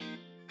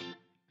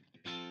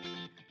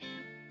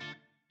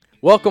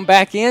Welcome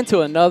back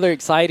into another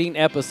exciting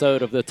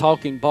episode of the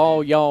Talking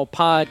Ball Y'all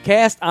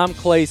podcast. I'm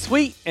Clay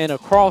Sweet, and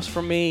across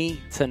from me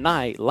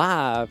tonight,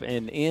 live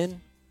and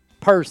in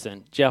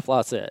person, Jeff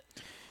Lossett.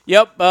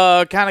 Yep,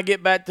 kind of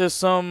get back to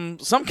some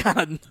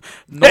kind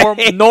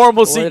of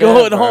normalcy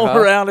going on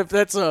around, if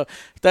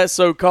that's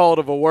so called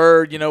of a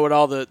word, with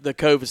all the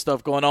COVID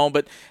stuff going on.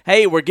 But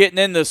hey, we're getting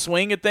in the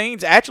swing of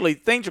things. Actually,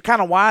 things are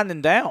kind of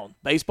winding down.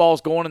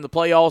 Baseball's going in the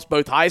playoffs,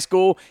 both high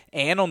school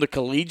and on the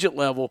collegiate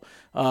level,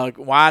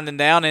 winding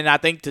down. And I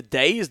think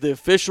today is the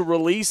official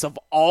release of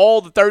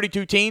all the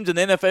 32 teams in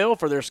the NFL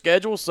for their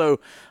schedule. So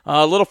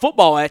a little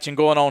football action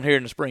going on here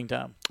in the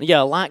springtime.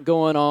 Yeah, a lot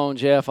going on,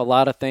 Jeff. A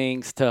lot of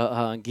things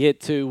to get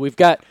to. We've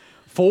got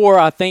 4,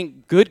 I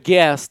think, good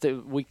guests.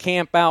 We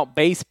camp out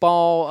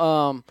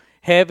baseball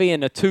heavy in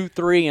the 2,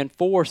 3, and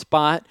 4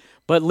 spot.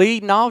 But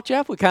leading off,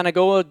 Jeff, we kind of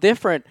go a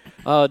different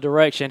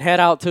direction.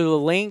 Head out to the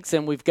links,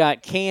 and we've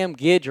got Cam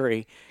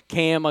Guidry.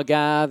 Cam, a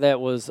guy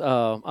that was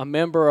a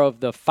member of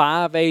the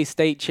 5A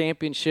state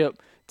championship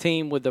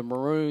team with the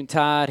Maroon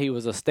Tide. He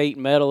was a state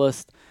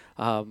medalist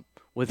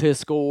with his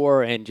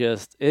score, and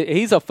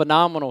he's a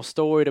phenomenal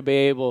story to be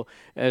able,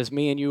 as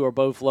me and you are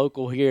both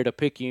local here, to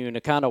pick you and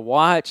to kind of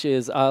watch.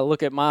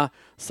 Look at my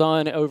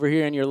son over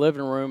here in your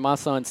living room. My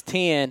son's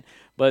 10,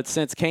 but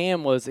since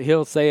Cam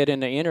he'll say it in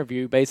the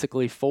interview,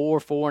 basically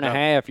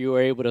 4.5, you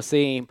were able to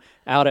see him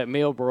out at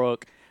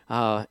Millbrook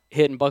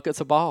hitting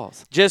buckets of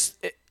balls.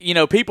 Just,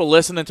 people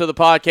listening to the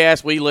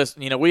podcast, we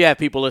listen, we have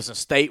people listen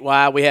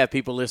statewide, we have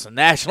people listen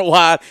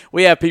national-wide,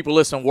 we have people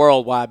listen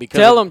worldwide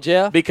Tell them,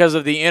 Jeff. Because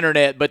of the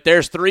internet. But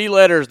there's 3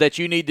 letters that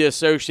you need to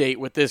associate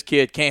with this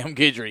kid, Cam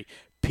Guidry.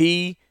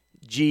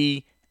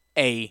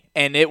 PGA.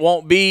 And it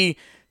won't be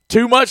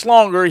too much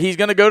longer. He's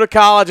going to go to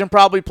college and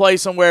probably play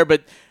somewhere,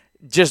 but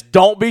just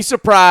don't be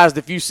surprised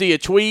if you see a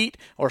tweet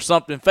or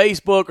something,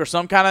 Facebook, or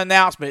some kind of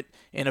announcement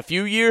in a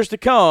few years to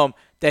come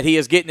that he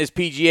is getting his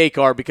PGA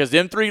card, because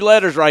them 3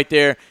 letters right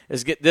there,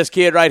 this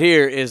kid right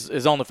here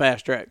is on the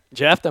fast track.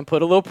 Jeff done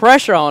put a little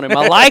pressure on him.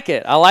 I like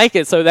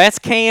it. So that's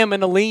Cam in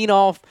the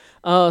lean-off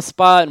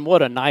spot, and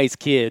what a nice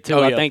kid, too.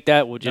 Oh, yeah. I think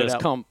that will just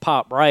come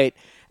pop right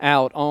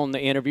out on the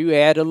interview.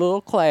 Add a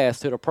little class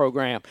to the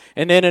program.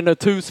 And then in the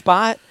 2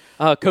 spot,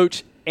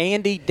 Coach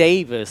Andy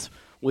Davis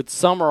with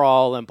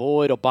Summerall, and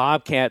boy, the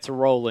Bobcats are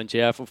rolling,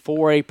 Jeff. A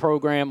 4A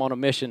program on a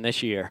mission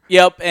this year.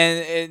 Yep,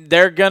 and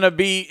they're going to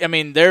be,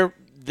 they're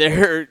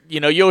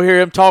you'll hear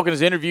him talk in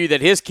his interview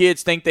that his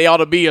kids think they ought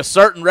to be a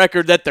certain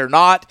record that they're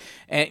not.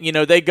 And,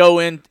 they go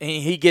in,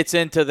 and he gets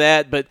into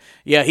that. But,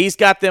 yeah, he's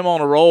got them on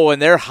a roll, and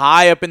they're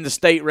high up in the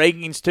state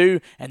rankings,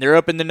 too, and they're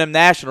up in the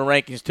national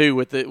rankings, too,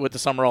 with the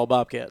Summerall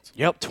Bobcats.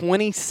 Yep,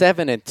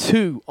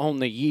 27-2 on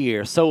the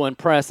year. So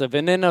impressive.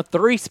 And then a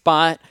 3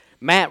 spot,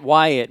 Matt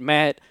Wyatt.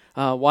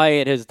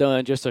 Wyatt has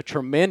done just a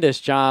tremendous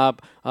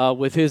job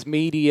with his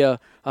media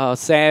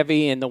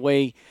savvy and the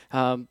way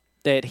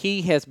that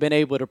he has been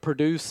able to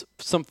produce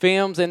some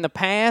films in the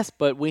past,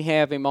 but we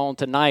have him on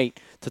tonight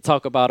to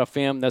talk about a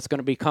film that's going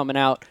to be coming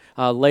out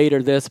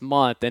later this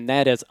month, and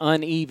that is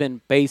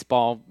Uneven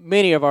Baseball.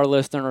 Many of our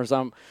listeners,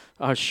 I'm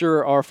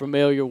sure, are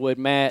familiar with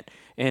Matt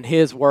and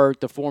his work,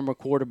 the former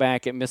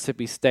quarterback at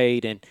Mississippi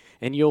State,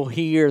 and you'll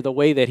hear the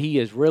way that he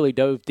has really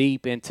dove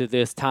deep into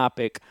this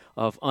topic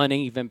of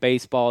uneven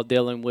baseball,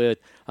 dealing with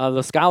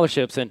the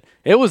scholarships. And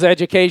it was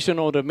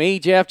educational to me,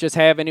 Jeff, just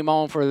having him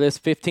on for this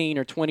 15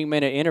 or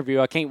 20-minute interview.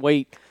 I can't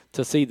wait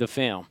to see the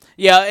film.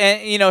 Yeah,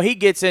 and, he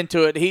gets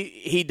into it.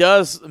 He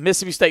does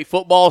Mississippi State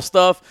football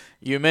stuff.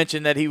 You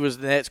mentioned that he was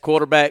the next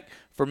quarterback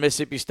for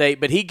Mississippi State,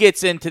 but he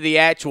gets into the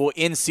actual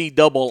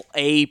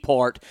NCAA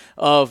part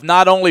of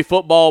not only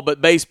football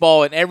but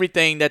baseball and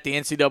everything that the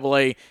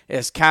NCAA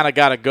has kind of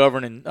got a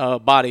governing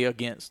body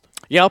against.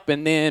 Yep,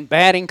 and then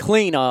batting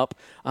cleanup,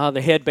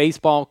 the head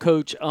baseball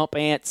coach up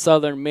at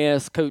Southern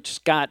Miss, Coach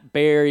Scott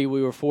Berry.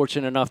 We were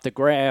fortunate enough to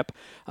grab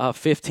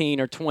 15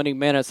 or 20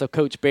 minutes of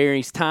Coach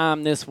Berry's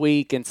time this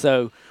week, and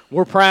so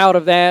we're proud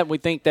of that. We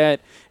think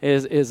that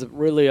is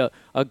really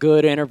a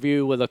good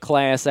interview with a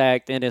class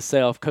act in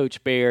itself,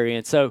 Coach Berry.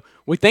 And so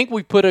we think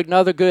we put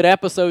another good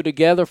episode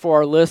together for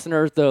our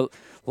listeners. The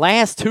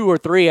last 2 or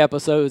 3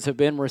 episodes have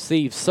been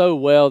received so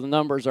well. The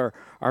numbers are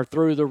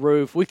through the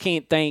roof. We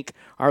can't thank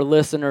our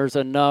listeners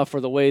enough for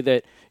the way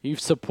that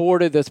you've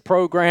supported this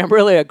program,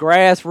 really a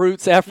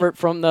grassroots effort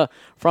from the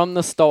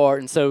start.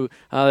 And so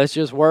it's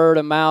just word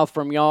of mouth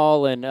from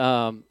y'all and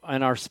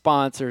our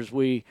sponsors.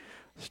 We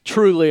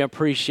truly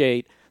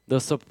appreciate the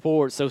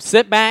support. So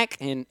sit back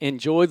and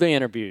enjoy the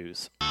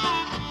interviews.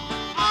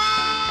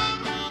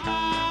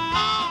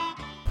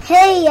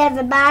 Hey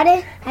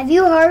everybody, have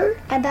you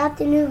heard about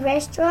the new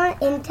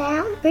restaurant in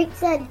town,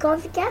 Creekside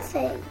Coffee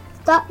Cafe?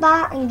 Stop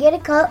by and get a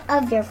cup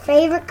of your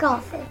favorite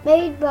coffee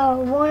made by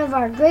one of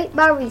our great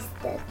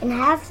baristas and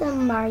have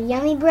some of our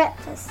yummy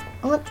breakfast,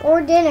 lunch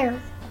or dinner.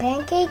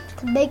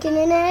 Pancakes, bacon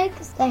and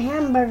eggs, the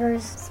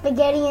hamburgers,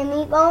 spaghetti and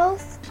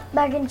meatballs,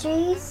 mac and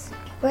cheese,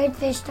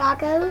 redfish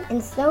tacos,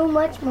 and so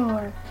much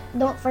more.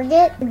 Don't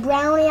forget the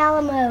Brownie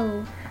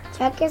Alamo.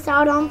 Check us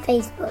out on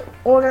Facebook.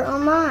 Order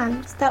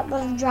online. Stop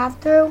by the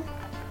drive-thru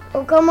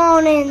Well, come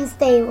on in and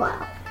stay a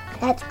while.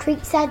 That's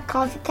Creekside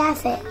Coffee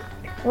Cafe.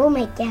 We'll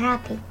make you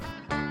happy.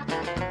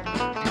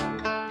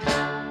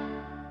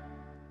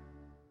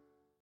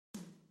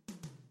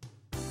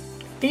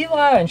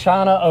 Eli and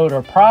Shauna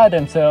Oder pride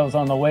themselves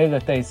on the way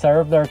that they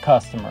serve their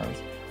customers.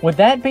 With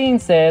that being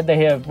said,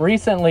 they have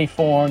recently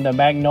formed the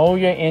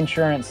Magnolia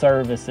Insurance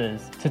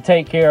Services to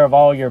take care of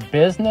all your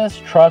business,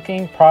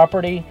 trucking,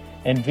 property,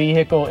 and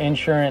vehicle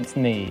insurance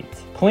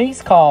needs.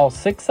 Please call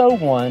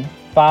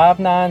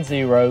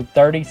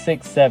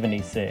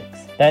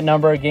 601-590-3676. That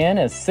number again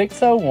is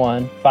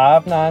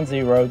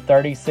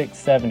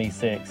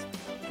 601-590-3676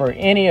 for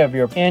any of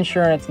your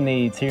insurance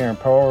needs here in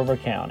Pearl River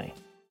County.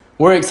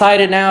 We're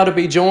excited now to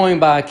be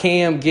joined by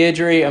Cam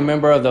Guidry, a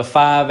member of the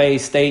 5A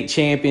State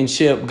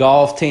Championship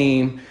golf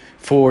team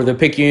for the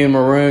Picayune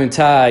Maroon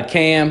Tide.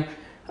 Cam,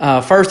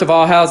 first of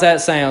all, how's that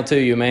sound to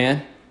you,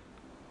 man?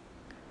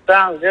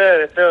 Sounds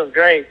good. It feels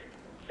great.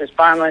 It's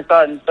finally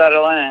starting to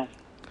settle in.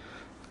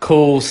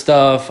 Cool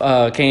stuff.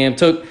 Cam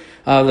took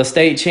the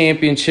state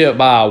championship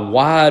by a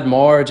wide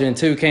margin,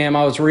 too, Cam.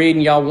 I was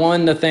reading y'all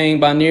won the thing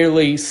by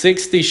nearly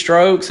 60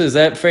 strokes. Is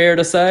that fair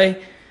to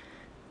say?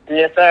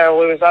 Yes, sir.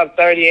 We was up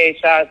 38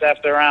 shots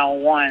after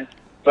round one,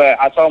 but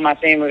I told my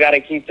team we got to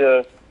keep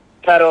the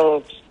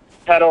pedal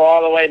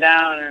all the way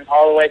down and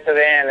all the way to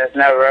the end. It's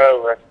never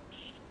over.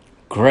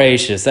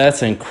 Gracious,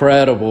 that's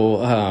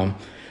incredible.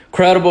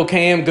 Incredible,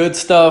 Cam. Good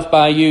stuff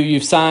by you.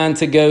 You've signed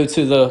to go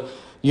to the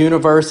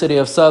University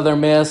of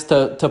Southern Miss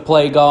to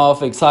play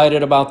golf.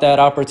 Excited about that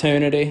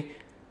opportunity?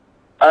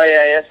 Oh,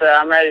 yeah, yes, sir.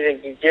 I'm ready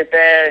to get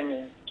there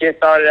and get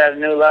started at a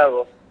new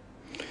level.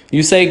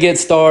 You say get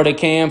started,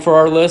 Cam. For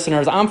our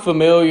listeners, I'm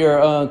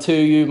familiar to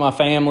you. My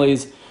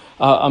family's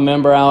a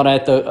member out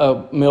at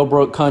the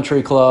Millbrook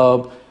Country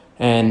Club.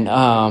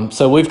 And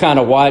so we've kind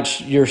of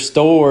watched your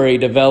story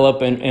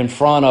develop in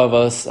front of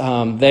us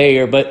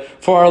there. But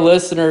for our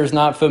listeners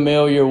not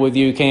familiar with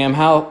you, Cam,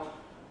 how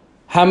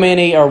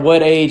many or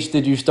what age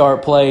did you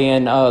start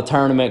playing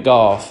tournament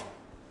golf?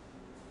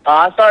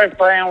 I started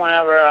playing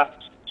about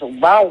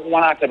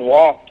when I could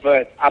walk,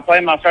 but I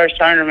played my first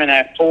tournament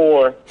at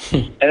 4,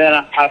 and then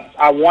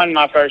I won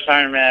my first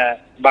tournament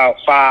at about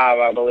 5,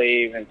 I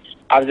believe, and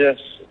I've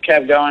just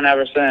kept going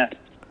ever since.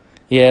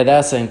 Yeah,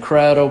 that's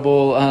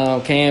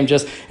incredible, Cam.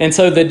 And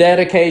so the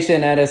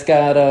dedication that it's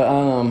got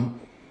to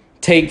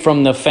take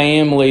from the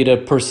family to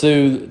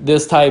pursue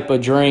this type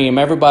of dream,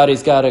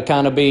 everybody's got to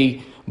kind of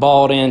be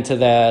bought into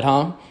that,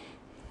 huh?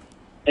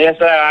 Yes,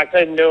 sir. I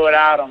couldn't do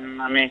without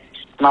them. I mean,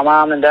 my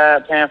mom and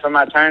dad paying for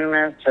my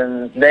tournaments,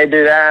 and they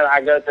do that. I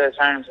go to the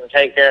tournaments and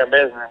take care of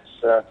business.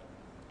 So.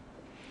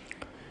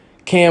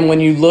 Cam, when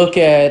you look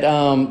at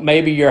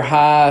maybe your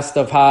highest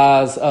of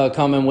highs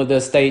coming with the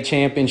state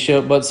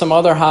championship, but some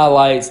other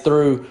highlights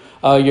through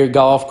your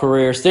golf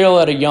career, still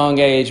at a young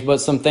age, but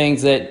some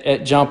things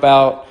that jump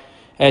out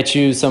at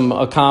you, some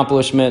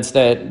accomplishments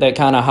that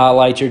kind of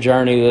highlight your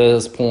journey to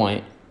this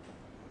point.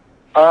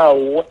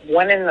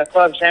 Winning the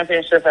club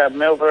championship at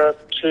Millbrook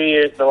 2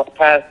 years,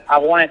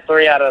 I've won it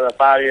 3 out of the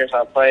 5 years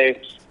I played,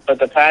 but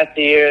the past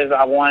 2 years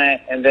I won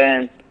it, and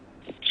then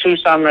 2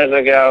 summers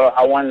ago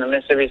I won the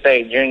Mississippi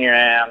State Junior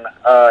Am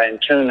in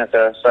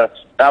Tunica, so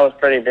that was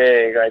pretty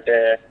big right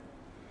there.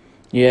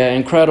 Yeah,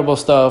 incredible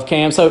stuff,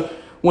 Cam. So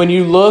when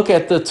you look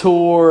at the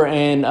tour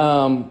and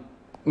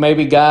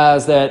maybe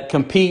guys that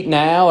compete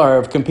now or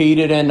have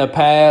competed in the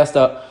past,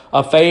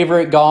 a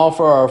favorite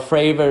golfer or a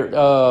favorite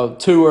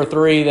 2 or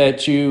 3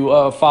 that you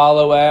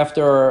follow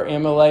after or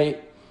emulate?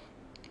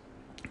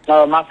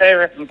 My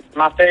favorite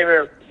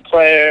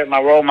player,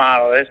 my role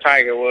model is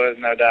Tiger Woods,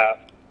 no doubt.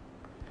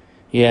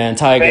 Yeah, and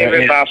Tiger.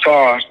 Favorite by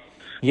far.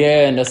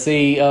 Yeah, and to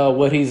see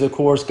what he's, of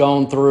course,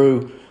 gone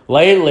through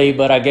lately,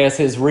 but I guess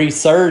his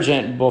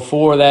resurgent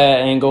before that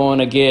and going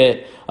to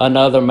get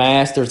another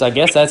Masters, I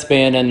guess that's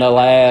been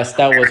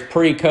that was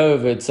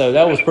pre-COVID, so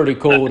that was pretty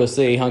cool to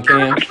see, huh,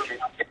 Cam?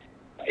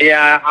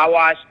 Yeah, I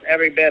watched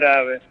every bit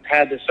of it,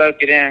 had to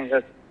soak it in,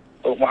 because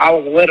I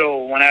was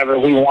little whenever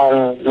we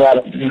won the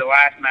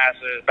last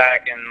Masters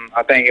back in,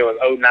 I think it was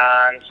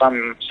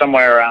 2009,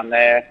 somewhere around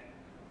there.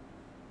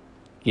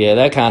 Yeah,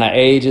 that kind of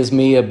ages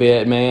me a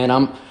bit, man.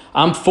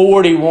 I'm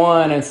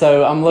 41, and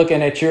so I'm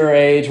looking at your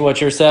age,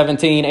 you're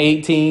 17,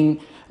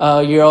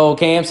 18-year-old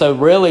Cam. So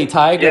really,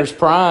 Tiger's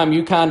prime,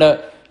 you kind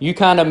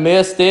of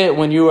missed it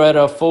when you were at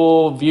a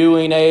full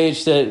viewing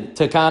age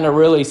to kind of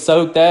really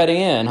soak that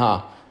in,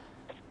 huh?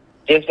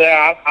 Yes,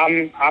 sir.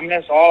 I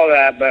miss all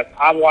that, but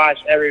I've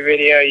watched every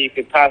video you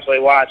could possibly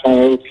watch on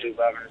YouTube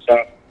of him,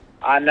 so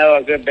I know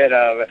a good bit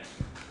of it.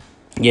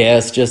 Yeah,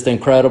 it's just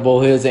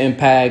incredible, his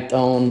impact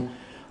on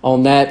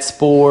that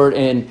sport,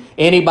 and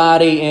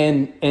anybody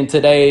in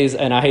today's,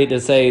 and I hate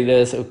to say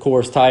this, of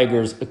course,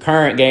 Tiger's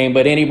current game,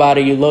 but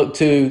anybody you look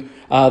to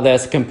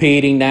that's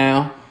competing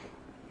now?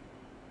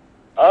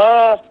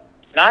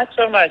 Not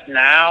so much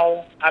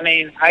now. I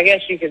mean, I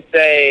guess you could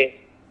say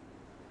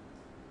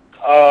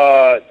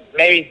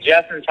maybe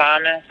Justin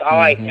Thomas. I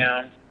like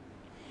him.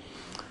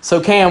 So,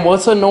 Cam,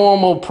 what's a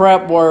normal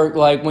prep work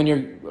like when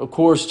you're, of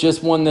course,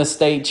 just won the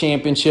state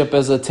championship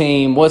as a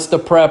team? What's the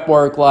prep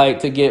work like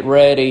to get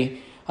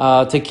ready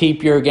to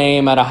keep your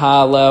game at a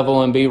high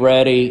level and be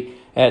ready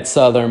at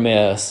Southern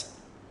Miss?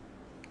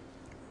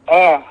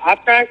 I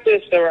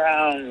practice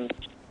around.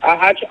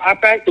 I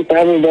practice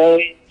every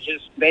day,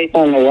 just based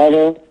on the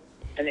weather,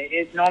 and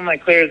it normally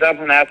clears up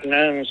in the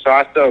afternoon, so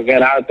I still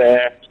get out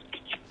there.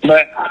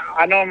 But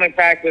I normally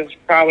practice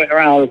probably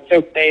around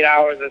 6 to 8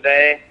 hours a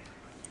day.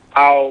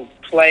 I'll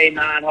play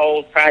 9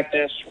 holes,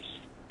 practice,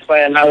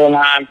 play another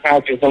 9,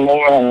 practice some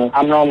more, and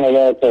I'm normally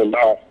there till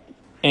dark.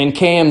 And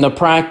Cam, the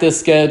practice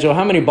schedule,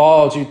 how many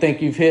balls you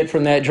think you've hit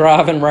from that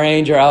driving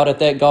range or out at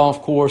that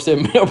golf course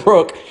in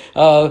Millbrook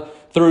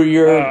through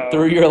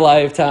your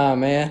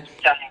lifetime, man?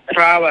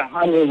 Probably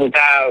hundreds of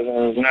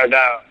thousands, no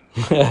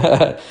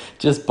doubt.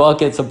 Just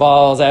buckets of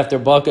balls after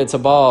buckets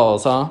of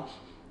balls, huh?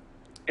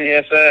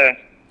 Yes, sir.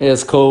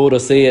 It's cool to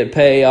see it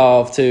pay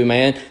off too,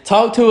 man.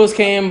 Talk to us,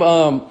 Cam,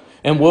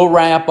 and we'll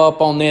wrap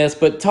up on this,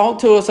 but talk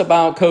to us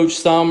about Coach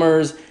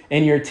Summers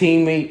and your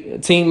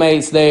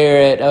teammates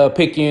there at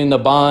Picayune, the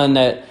bond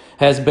that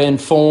has been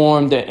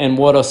formed, and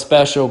what a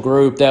special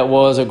group that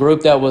was, a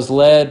group that was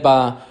led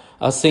by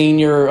a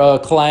senior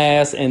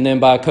class and then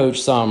by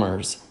Coach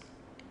Summers.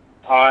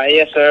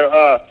 Yes,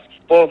 sir.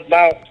 Well,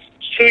 about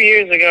 2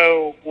 years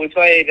ago, we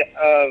played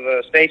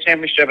the state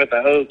championship at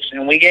the Oaks,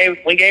 and we gave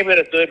it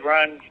a good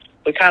run.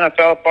 We kind of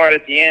fell apart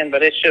at the end,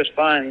 but it's just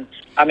fun.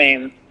 I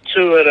mean,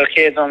 2 of the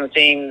kids on the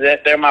team,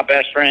 they're my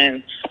best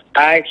friends.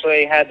 I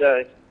actually had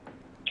to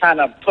kind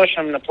of push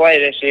them to play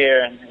this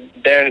year, and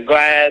they're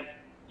glad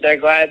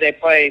they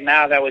played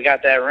now that we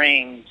got that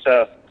ring.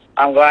 So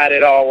I'm glad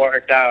it all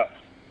worked out.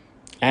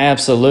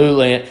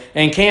 Absolutely.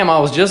 And Cam, I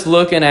was just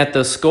looking at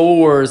the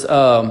scores.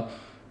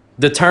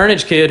 The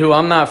Turnage kid, who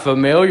I'm not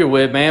familiar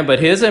with, man, but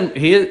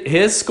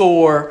his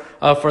score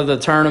for the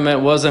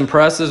tournament was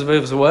impressive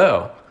as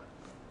well.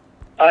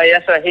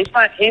 Yes, sir. He's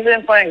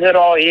been playing good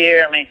all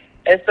year. I mean,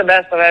 it's the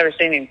best I've ever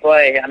seen him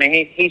play. I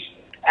mean, he's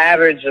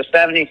averaged a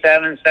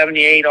 77,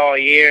 78 all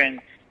year, and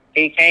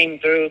he came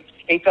through.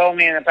 He told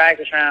me in the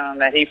practice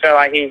round that he felt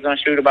like he was going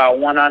to shoot about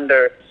 1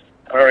 under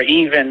or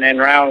even in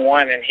round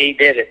 1, and he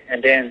did it.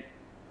 And then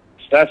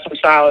that's some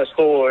solid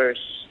scores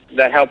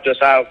that helped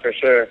us out for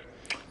sure.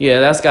 Yeah,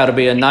 that's got to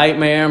be a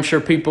nightmare. I'm sure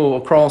people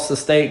across the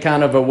state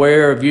kind of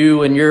aware of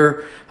you and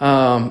your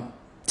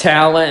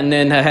talent, and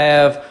then to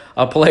have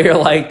a player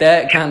like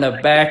that kind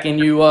of backing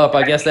you up,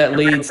 I guess that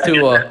leads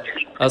to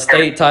a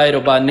state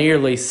title by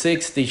nearly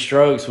 60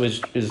 strokes,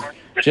 which is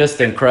just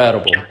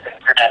incredible.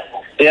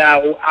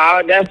 Yeah,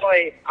 I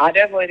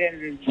definitely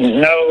didn't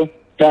know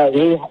that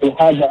we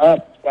had the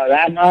ups by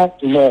that much,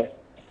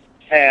 but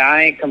hey,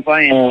 I ain't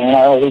complaining. You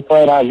know, we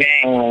played our game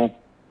and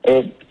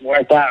it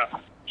worked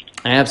out.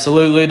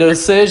 Absolutely. The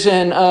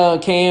decision,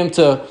 Cam,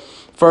 to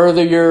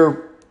further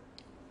your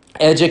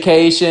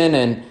education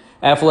and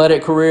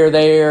athletic career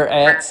there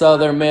at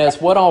Southern Miss,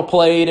 what all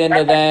played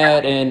into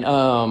that? And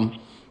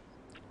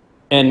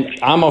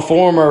I'm a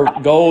former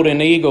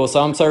Golden Eagle,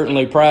 so I'm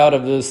certainly proud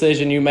of the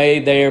decision you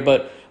made there.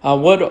 But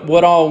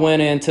what all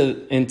went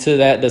into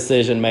that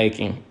decision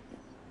making?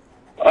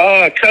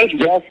 Coach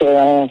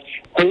Dresser,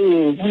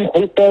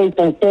 he stayed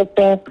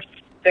consistent,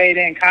 stayed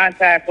in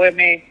contact with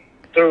me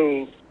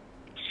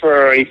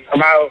for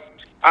about,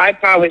 I'd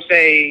probably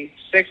say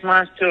 6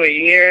 months to a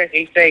year.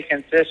 He stayed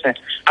consistent.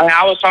 I mean,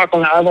 I was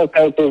talking to other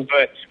coaches,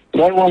 but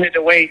they wanted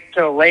to wait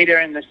till later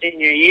in the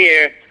senior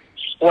year.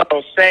 Well,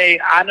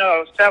 I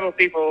know several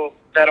people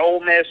that Ole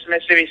Miss,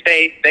 Mississippi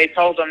State, they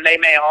told them they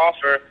may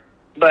offer,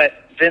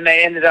 but then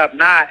they ended up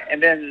not.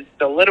 And then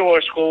the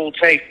littler school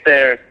takes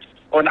or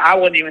I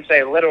wouldn't even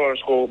say littler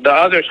school, the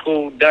other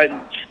school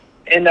doesn't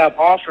end up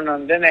offering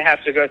them. Then they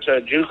have to go to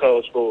a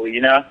JUCO school, you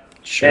know?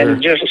 Sure.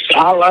 And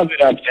I love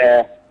it up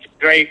there.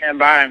 Great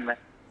environment.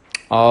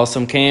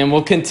 Awesome, Cam.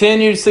 Well,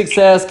 continue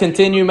success.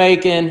 Continue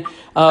making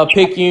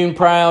Picayune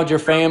proud, your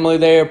family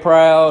there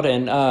proud.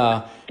 And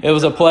it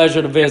was a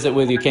pleasure to visit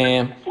with you,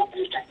 Cam.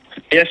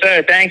 Yes,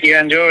 sir. Thank you.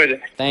 I enjoyed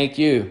it. Thank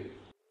you.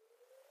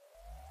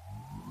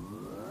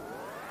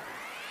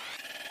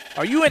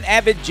 Are you an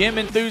avid gym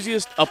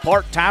enthusiast, a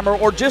part-timer,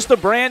 or just a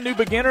brand new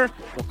beginner?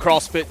 Well,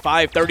 CrossFit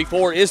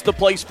 534 is the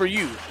place for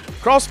you.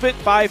 CrossFit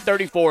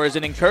 534 is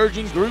an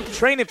encouraging group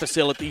training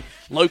facility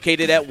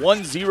located at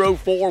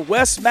 104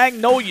 West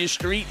Magnolia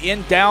Street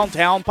in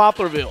downtown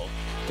Poplarville.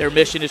 Their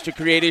mission is to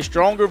create a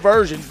stronger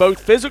version, both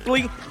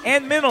physically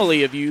and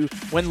mentally, of you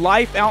when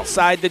life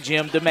outside the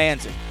gym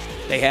demands it.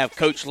 They have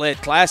coach-led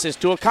classes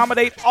to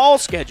accommodate all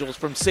schedules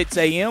from 6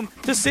 a.m.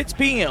 to 6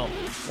 p.m.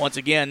 Once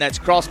again, that's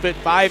CrossFit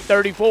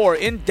 534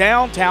 in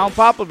downtown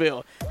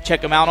Poplarville.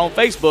 Check them out on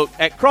Facebook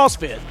at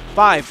CrossFit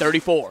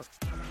 534.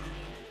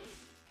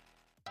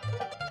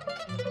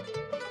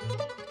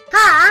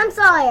 Hi, I'm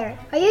Sawyer.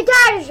 Are you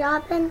tired of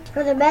shopping?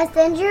 For the best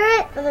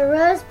insurance? For the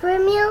Rose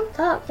Premium?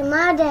 Talk to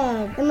my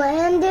dad and let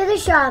him do the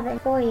shopping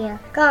for you.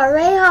 Call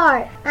Ray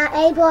Hart at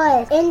A+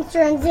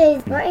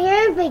 Insurances right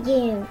here in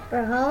Picayune.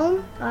 For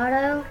home,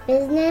 auto,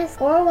 business,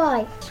 or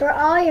life. For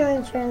all your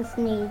insurance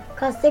needs.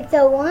 Call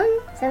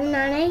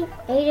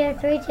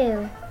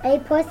 601-798-8032. A+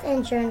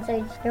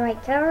 Insurances. The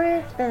right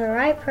coverage for the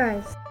right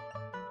price.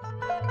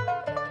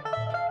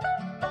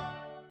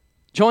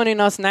 Joining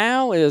us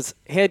now is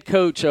head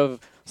coach of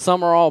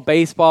Summerall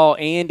Baseball,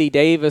 Andy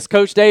Davis.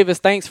 Coach Davis,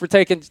 thanks for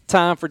taking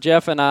time for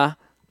Jeff and I.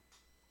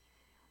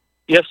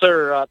 Yes,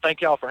 sir.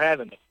 Thank y'all for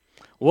having me.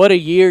 What a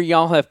year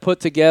y'all have put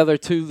together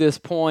to this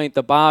point.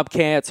 The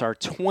Bobcats are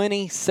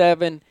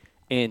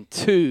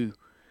 27-2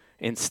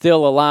 and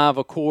still alive,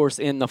 of course,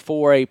 in the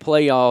 4A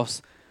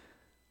playoffs.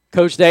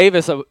 Coach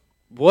Davis,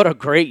 what a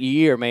great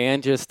year,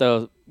 man. Just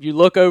you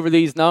look over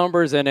these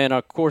numbers, and then,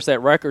 of course,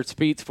 that record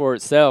speaks for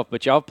itself,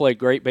 but y'all played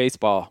great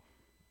baseball.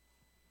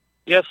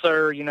 Yes,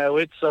 sir. You know,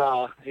 it's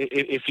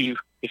if you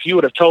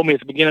would have told me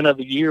at the beginning of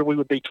the year we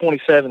would be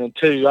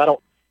 27-2, I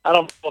don't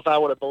know if I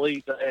would have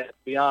believed that, to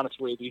be honest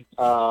with you.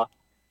 But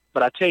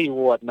I tell you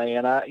what,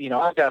 man,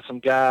 I got some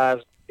guys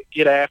that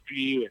get after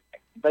you.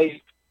 I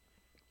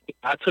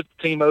took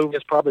the team over.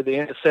 It's probably the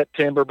end of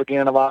September,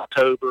 beginning of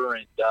October,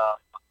 and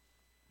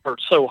hurt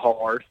so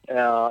hard.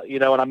 You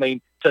know what I mean?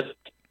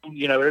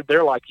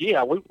 They're like,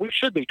 yeah, we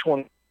should be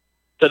 20.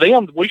 To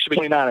them, we should be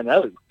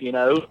 29-0. You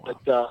know, but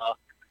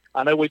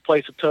I know we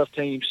play some tough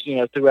teams, you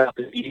know, throughout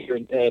the year,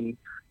 and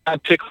I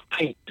pick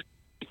teams.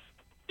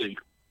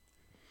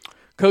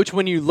 Coach,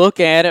 when you look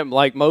at it,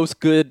 like most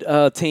good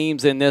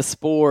teams in this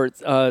sport,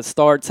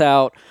 starts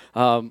out,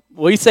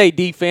 we say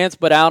defense,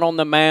 but out on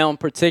the mound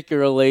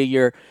particularly,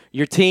 your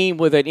team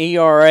with an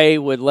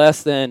ERA with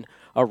less than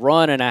a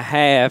run and a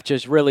half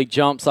just really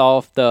jumps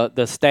off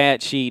the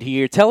stat sheet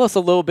here. Tell us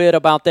a little bit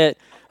about that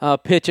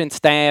pitching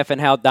staff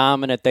and how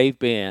dominant they've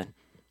been.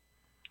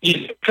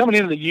 Yeah, coming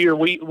into the year,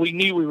 we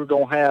knew we were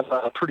going to have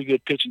a pretty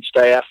good pitching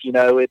staff. You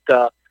know,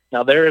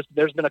 now there's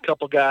been a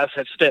couple of guys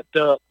have stepped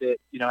up that,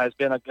 you know, has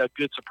been a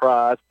good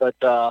surprise. But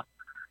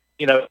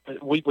you know,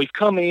 we've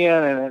come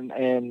in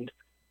and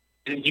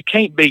you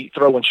can't beat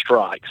throwing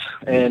strikes,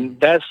 and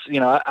that's,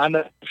 you know, I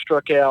know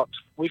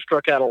we've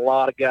struck out a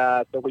lot of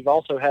guys, but we've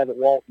also haven't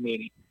walked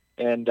many,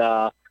 and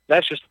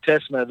that's just a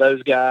testament of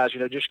those guys.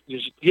 You know, just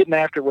getting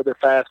after it with their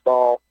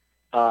fastball.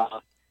 I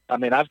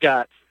mean, I've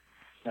got,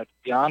 to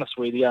be honest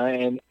with you,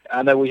 and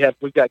I know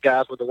we've got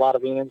guys with a lot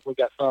of innings. We've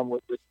got some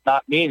with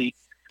not many,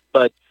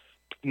 but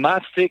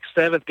my 6th,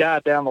 7th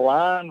guy down the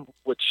line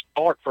would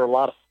start for a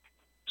lot of,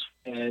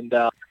 and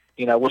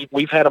you know,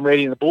 we've had them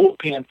ready in the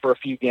bullpen for a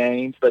few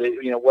games, but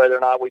you know, whether or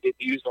not we didn't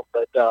use them,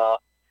 but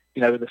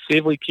you know, the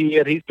Sibley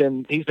kid, he's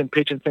been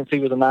pitching since he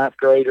was a 9th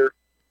grader.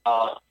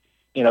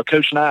 You know,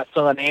 Coach Knight's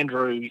son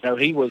Andrew, you know,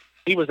 he was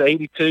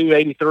 82,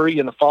 83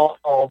 in the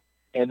fall,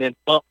 and then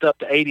bumped up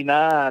to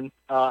 89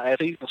 as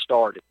season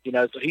started. You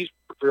know, so he's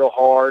real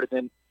hard.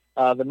 And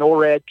then the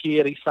NORAD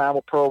kid, he signed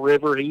with Pearl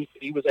River. He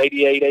was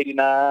 88,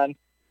 89.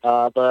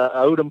 The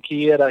Odom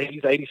kid,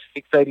 he's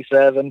 86,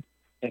 87,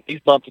 and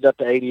he's bumped it up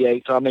to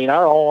 88. So, I mean,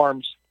 our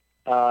arms,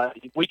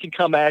 we can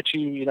come at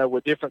you, you know,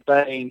 with different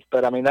things,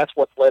 but, I mean, that's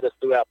what's led us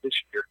throughout this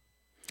year.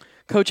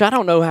 Coach, I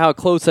don't know how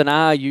close an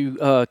eye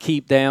you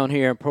keep down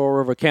here in Pearl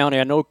River County.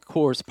 I know, of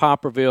course,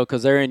 Poplarville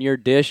because they're in your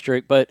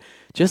district, but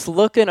just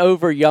looking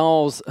over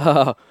y'all's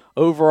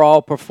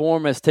overall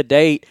performance to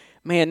date,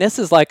 man, this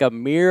is like a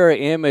mirror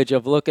image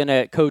of looking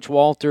at Coach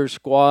Walter's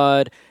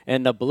squad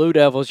and the Blue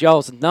Devils.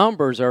 Y'all's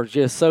numbers are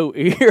just so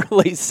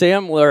eerily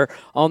similar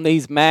on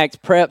these max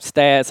prep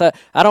stats.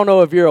 I don't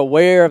know if you're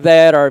aware of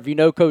that or if you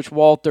know Coach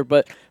Walter,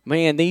 but,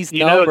 man, these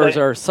numbers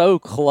are so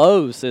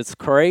close. It's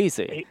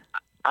crazy.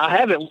 I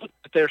haven't looked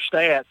at their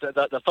stats.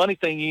 The funny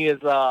thing is,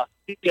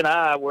 he and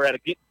I were at a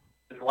get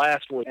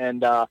last week,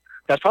 and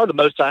that's probably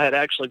the most I had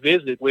actually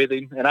visited with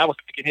him. And I was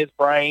picking his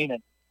brain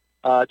and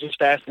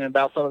just asking him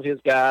about some of his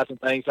guys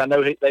and things. I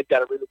know they've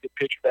got a really good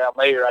pitcher down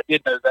there. I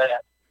did know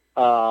that,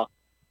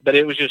 but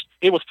it was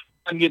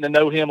fun getting to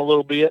know him a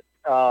little bit.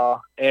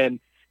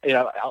 And you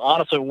know,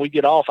 honestly, when we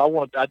get off, I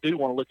do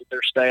want to look at their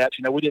stats.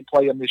 You know, we didn't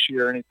play them this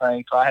year or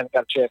anything, so I haven't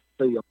got a chance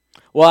to see them.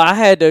 Well, I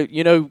had to,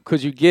 you know,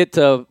 because you get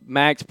to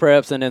max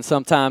preps and then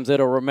sometimes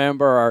it'll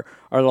remember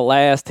or the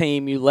last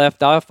team you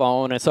left off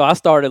on. And so I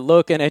started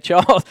looking at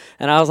y'all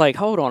and I was like,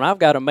 hold on, I've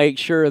got to make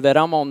sure that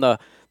I'm on the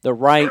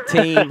right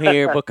team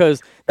here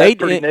because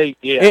pretty neat,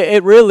 yeah.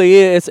 It really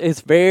is.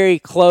 It's very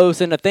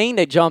close. And the thing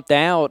that jumped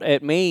out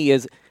at me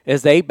is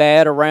they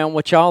bat around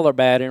what y'all are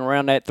batting,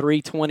 around that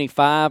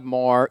 325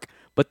 mark,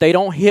 but they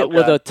don't hit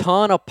with a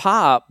ton of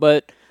pop.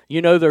 But,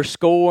 you know, they're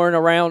scoring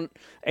around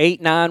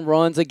 8-9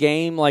 runs a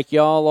game like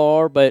y'all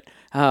are, but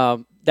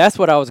that's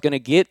what I was going to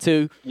get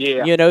to.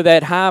 Yeah, you know,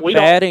 that high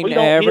batting we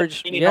don't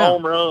average. Hit any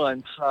home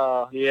runs.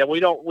 We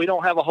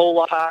don't have a whole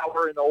lot of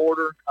power in the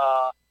order.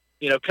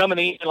 You know, coming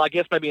in, I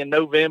guess maybe in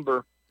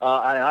November.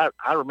 I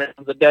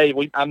remember the day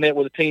I met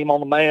with a team on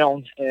the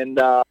mound, and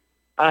I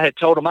I had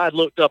told him I had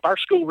looked up our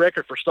school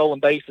record for stolen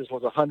bases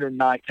was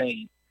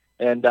 119.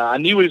 And I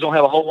knew we was going to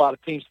have a whole lot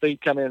of team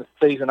speed coming in the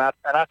season. I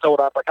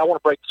told him, I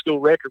want to break the school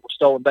record with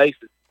stolen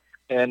bases.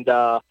 And,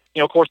 of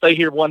course, they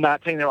hear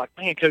 119. They're like,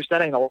 man, Coach,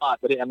 that ain't a lot.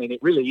 But, it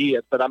really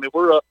is. But,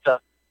 we're up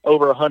to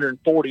over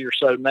 140 or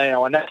so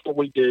now, and that's what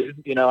we do.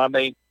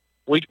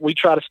 We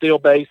try to steal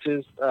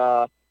bases,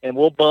 and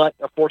we'll bunt,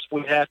 of course, if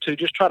we have to,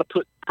 just try to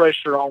put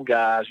pressure on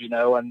guys,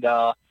 And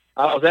I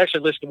was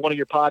actually listening to one of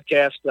your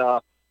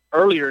podcasts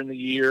earlier in the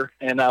year,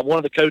 and one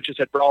of the coaches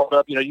had brought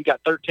up, you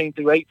got 13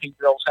 through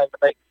 18-year-olds having to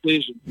make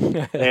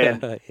decisions,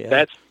 and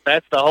yeah.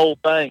 that's the whole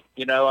thing.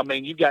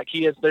 You've got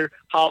kids, they're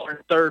hollering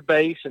third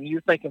base, and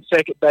you're thinking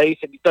second base,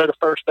 and you throw to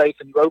first base,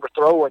 and you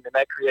overthrow, and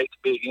that creates a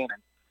big inning.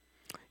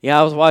 Yeah,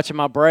 I was watching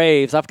my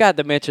Braves. I've got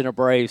to mention the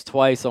Braves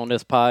twice on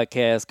this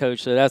podcast,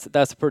 Coach, so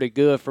that's pretty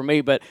good for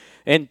me. But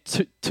in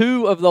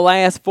two of the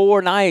last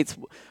 4 nights,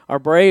 our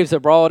Braves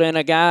have brought in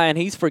a guy, and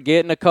he's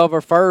forgetting to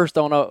cover first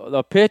on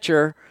a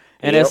pitcher.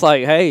 And It's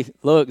like, hey,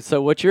 look,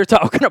 so what you're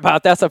talking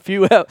about, that's a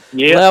few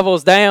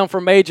levels down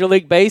from Major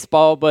League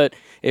Baseball. But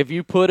if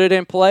you put it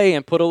in play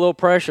and put a little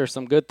pressure,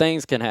 some good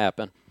things can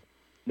happen.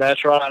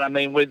 That's right.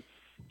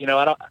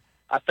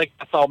 I think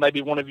I saw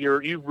maybe one of you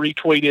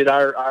retweeted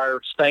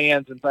our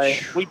stands and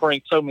things. We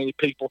bring so many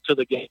people to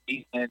the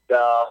game. And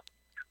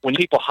when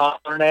people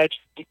hollering at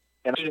you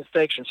and the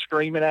section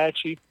screaming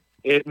at you,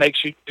 it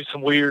makes you do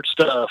some weird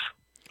stuff.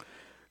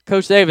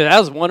 Coach David, that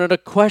was one of the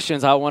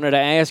questions I wanted to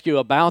ask you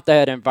about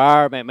that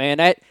environment, man.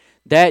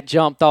 That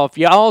jumped off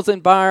y'all's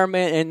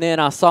environment, and then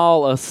I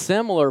saw a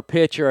similar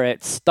picture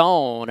at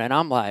Stone, and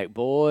I'm like,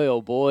 boy,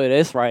 oh boy,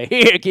 this right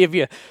here give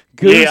you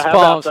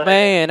goosebumps,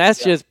 man.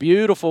 That's just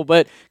beautiful.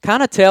 But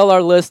kind of tell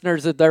our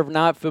listeners that they're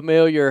not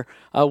familiar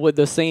with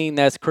the scene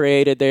that's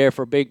created there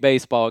for big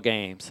baseball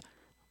games.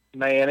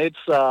 Man,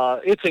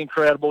 it's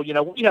incredible.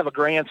 We have a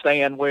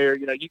grandstand where,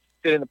 you can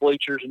sit in the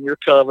bleachers and you're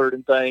covered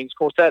and things. Of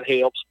course, that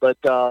helps. But,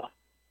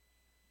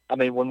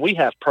 when we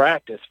have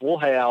practice, we'll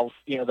have,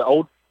 the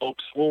old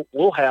folks,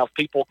 we'll have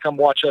people come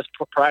watch us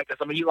practice.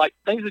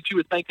 Things that you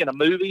would think in a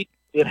movie,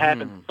 it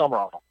happens in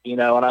Summerall,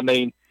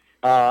 especially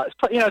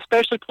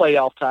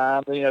playoff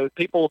time.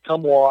 People will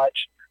come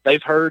watch.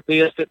 They've heard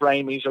this at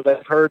Ramey's or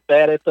they've heard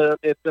that at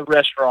the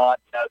restaurant.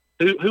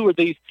 Who are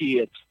these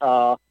kids?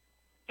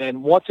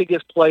 And once it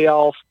gets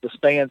playoffs, the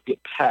stands get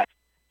packed.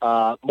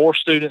 More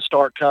students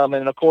start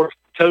coming. And, of course,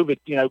 COVID,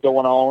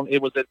 going on,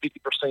 it was at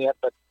 50%.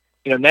 But,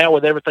 now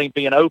with everything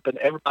being open,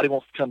 everybody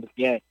wants to come to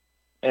the game.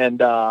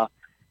 And,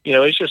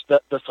 it's just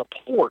the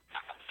support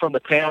from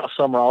the town of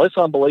Summerall. It's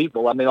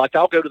unbelievable.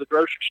 I'll go to the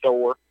grocery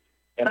store,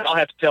 and I'll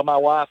have to tell my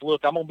wife,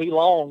 look, I'm going to be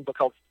long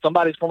because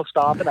somebody's going to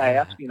stop and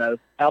ask,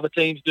 how the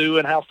team's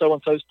doing, how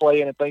so-and-so's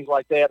playing and things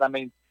like that.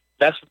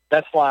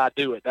 That's why I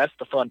do it. That's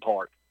the fun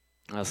part.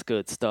 That's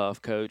good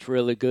stuff, Coach.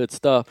 Really good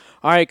stuff.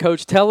 All right,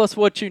 Coach, tell us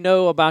what you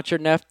know about your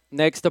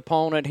next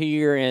opponent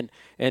here in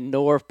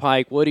North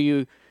Pike. What do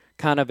you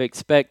kind of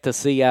expect to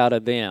see out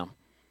of them?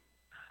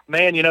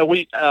 Man,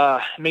 me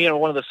and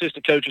one of the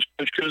assistant coaches,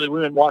 Coach Cooley, we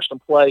went and watched them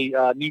play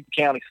Newton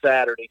County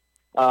Saturday.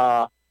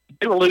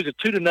 They were losing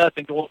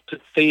 2-0 going to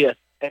the fifth,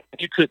 and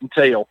you couldn't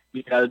tell.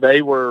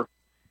 They were.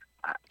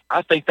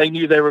 I think they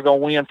knew they were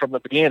going to win from the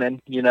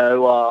beginning.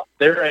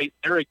 They're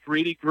a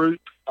gritty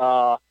group.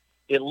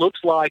 It looks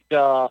like,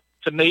 to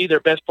me,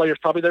 their best player is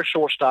probably their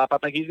shortstop. I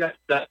think he's got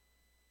that.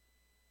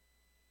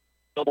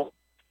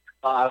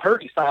 I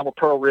heard he signed with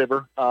Pearl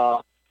River.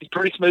 He's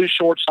pretty smooth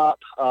shortstop.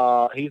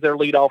 He's their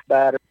leadoff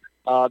batter.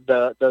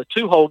 The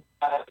two-hole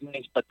guy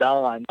named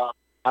Badine.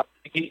 I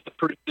think he's a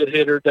pretty good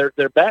hitter.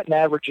 Their batting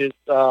averages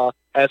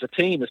as a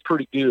team is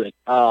pretty good.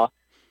 And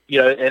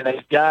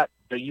they've got,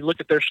 you look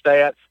at their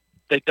stats,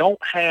 they don't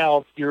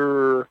have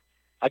your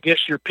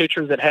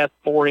pitcher that has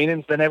 4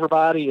 innings than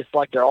everybody. It's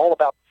like they're all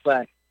about the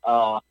same.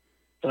 So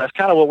that's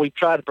kind of what we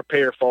try to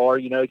prepare for.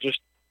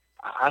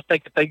 I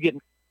think that they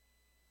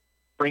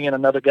bring in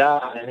another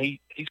guy, and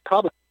he's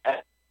probably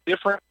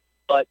different,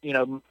 but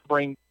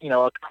bring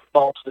a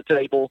ball to the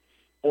table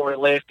or a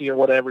lefty or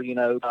whatever.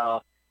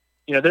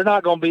 They're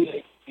not going to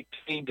be a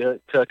team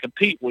to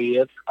compete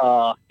with.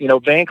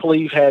 Van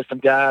Cleve has some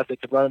guys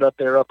that could run it up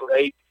their upper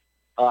 8.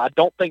 I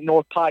don't think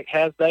North Pike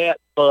has that,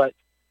 but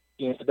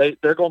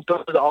they're going to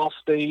throw the off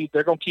speed.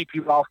 They're going to keep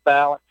you off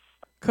balance.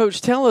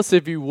 Coach, tell us,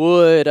 if you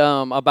would,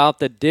 about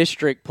the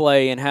district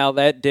play and how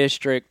that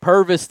district,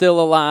 Purvis still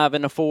alive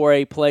in the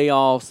 4A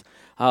playoffs.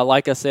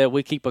 Like I said,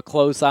 we keep a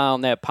close eye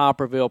on that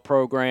Popperville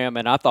program,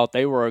 and I thought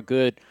they were a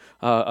good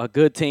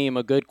team,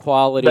 a good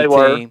quality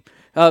team.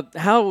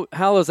 How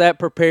has that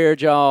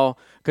prepared y'all?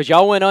 Because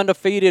y'all went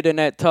undefeated in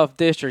that tough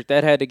district.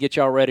 That had to get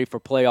y'all ready for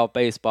playoff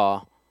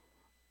baseball.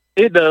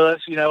 It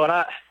does,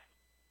 and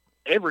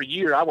every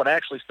year I would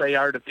actually say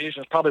our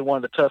division is probably one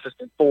of the toughest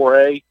in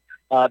 4A.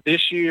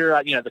 This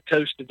year, the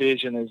Coast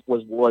Division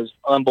was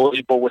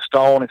unbelievable with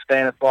Stone and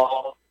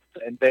Stanislaus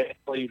and Van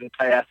Cleve and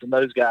Pass and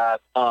those guys.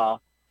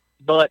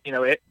 But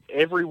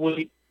every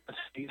week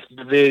this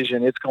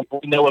division,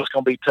 we know it's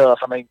going to be tough.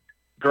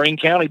 Greene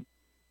County,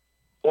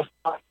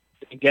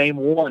 in game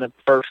one of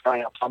the first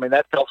round. I mean,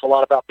 that tells a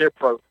lot about their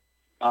program.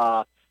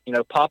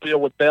 Poplar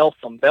with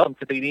Beltham. Beltham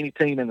could beat any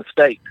team in the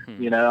state.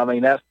 I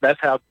mean,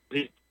 that's how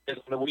we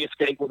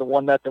escaped with a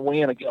 1-0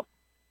 win against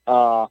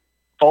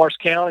Forest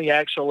County.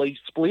 Actually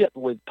split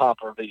with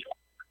Poplarville.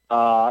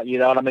 I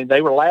mean,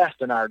 they were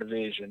last in our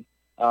division.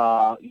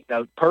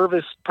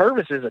 Purvis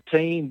is a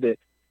team that,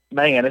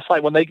 man, it's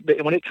like when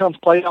it comes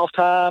playoff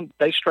time,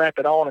 they strap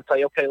it on and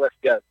say, okay, let's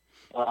go.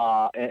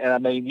 And I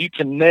mean, you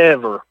can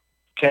never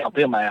count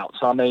them out.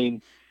 So I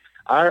mean,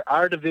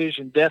 our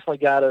division definitely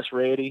got us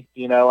ready,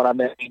 and I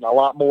mean a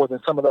lot more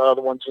than some of the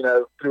other ones,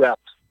 throughout.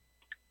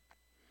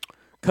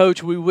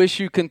 Coach, we wish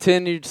you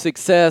continued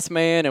success,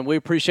 man, and we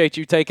appreciate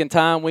you taking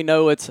time. We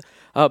know it's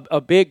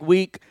a big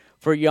week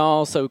for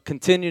y'all, so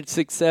continued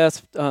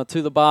success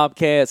to the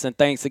Bobcats, and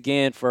thanks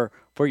again for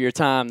your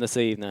time this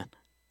evening.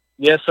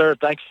 Yes, sir.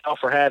 Thanks y'all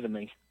for having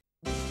me.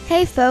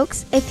 Hey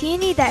folks, if you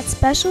need that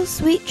special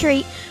sweet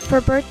treat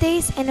for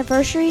birthdays,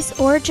 anniversaries,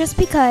 or just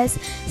because,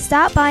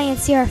 stop by and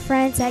see our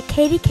friends at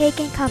Katie Cake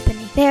 &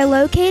 Company. They are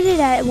located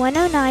at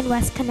 109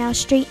 West Canal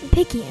Street in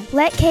Picayune.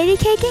 Let Katie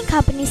Cake &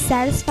 Company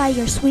satisfy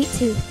your sweet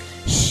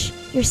tooth. Shh,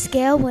 your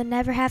scale will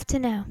never have to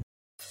know.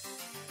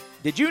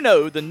 Did you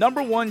know the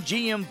 #1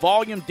 GM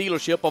volume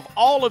dealership of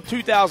all of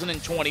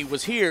 2020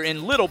 was here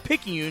in Little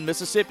Picayune,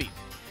 Mississippi?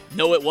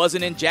 No, it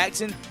wasn't in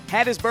Jackson,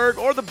 Hattiesburg,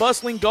 or the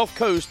bustling Gulf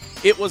Coast.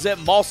 It was at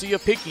Mossy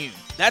of Picayune.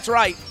 That's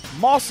right,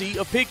 Mossy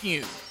of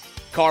Picayune.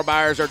 Car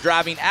buyers are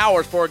driving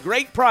hours for a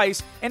great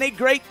price and a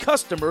great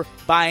customer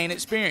buying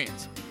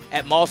experience.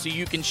 At Mossy,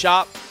 you can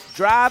shop,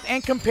 drive,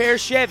 and compare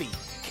Chevy,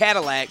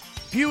 Cadillac,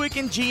 Buick,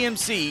 and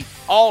GMC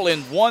all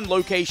in one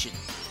location.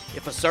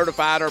 If a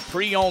certified or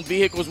pre-owned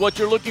vehicle is what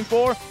you're looking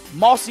for,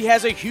 Mossy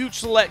has a huge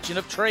selection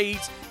of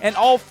trades and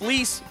all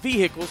fleece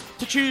vehicles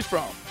to choose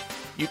from.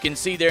 You can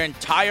see their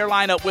entire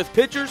lineup with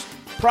pictures,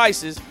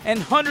 prices, and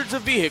hundreds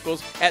of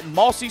vehicles at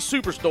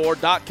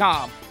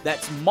MossySuperstore.com.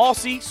 That's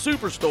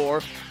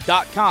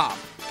MossySuperstore.com.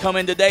 Come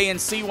in today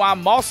and see why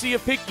Mossy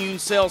of Picayune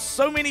sells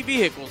so many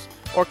vehicles,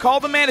 or call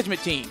the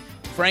management team,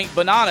 Frank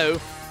Bonanno,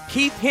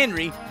 Keith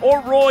Henry, or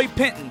Roy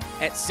Penton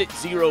at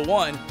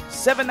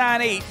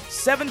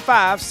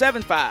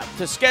 601-798-7575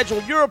 to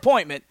schedule your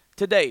appointment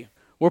today.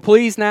 We're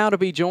pleased now to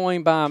be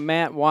joined by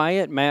Matt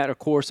Wyatt. Matt, of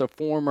course, a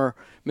former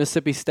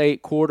Mississippi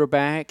State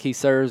quarterback. He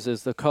serves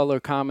as the color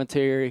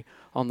commentary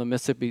on the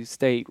Mississippi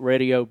State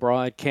radio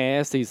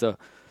broadcast. He's a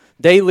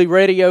daily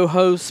radio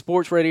host,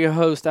 sports radio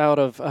host out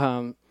of,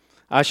 out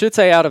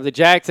of the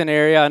Jackson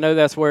area. I know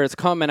that's where it's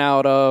coming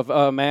out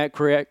of. Matt,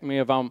 correct me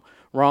if I'm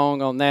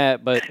wrong on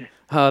that. But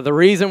the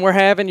reason we're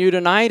having you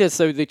tonight is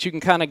so that you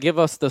can kind of give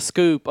us the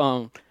scoop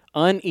on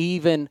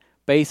Uneven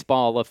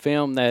Baseball, a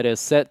film that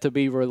is set to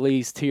be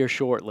released here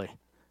shortly.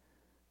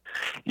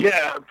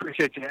 Yeah, I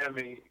appreciate you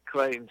having me,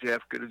 Clay and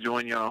Jeff. Good to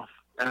join y'all.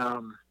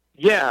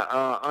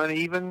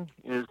 Uneven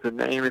is the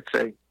name. It's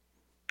a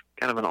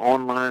kind of an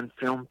online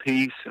film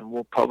piece, and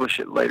we'll publish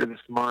it later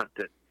this month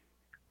that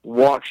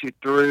walks you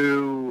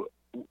through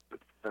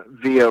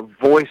via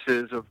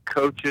voices of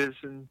coaches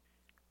and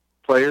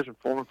players and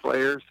former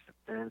players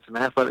and some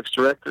athletics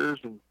directors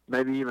and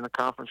maybe even a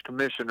conference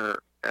commissioner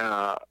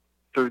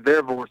through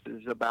their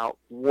voices about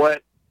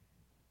what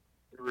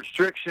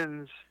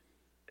restrictions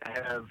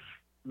have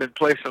been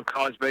placed on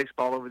college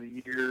baseball over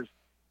the years,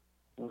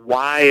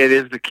 why it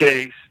is the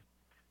case,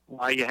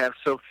 why you have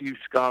so few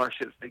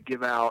scholarships that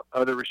give out,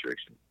 other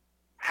restrictions,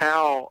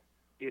 how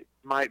it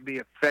might be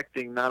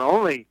affecting not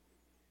only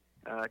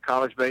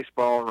college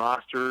baseball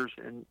rosters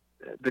and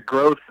the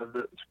growth of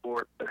the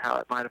sport, but how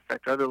it might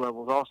affect other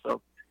levels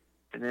also,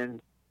 and then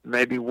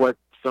maybe what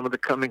some of the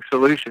coming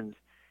solutions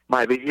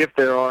might be, if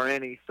there are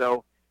any.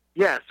 So,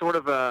 yeah, sort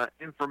of a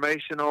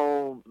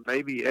informational,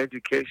 maybe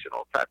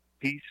educational type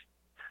piece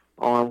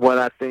on what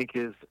I think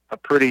is a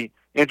pretty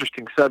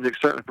interesting subject,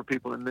 certainly for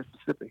people in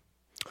Mississippi.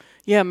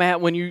 Yeah,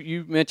 Matt, when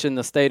you mentioned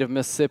the state of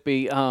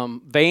Mississippi,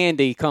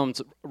 Vandy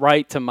comes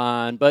right to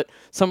mind, but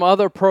some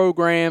other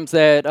programs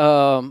that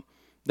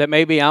that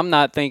maybe I'm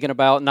not thinking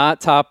about, not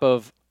top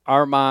of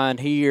our mind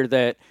here,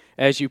 that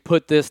as you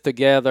put this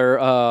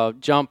together,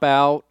 jump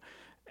out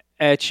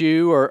at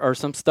you, or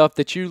some stuff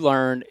that you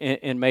learned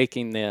in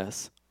making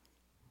this?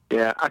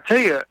 Yeah, I tell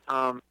you,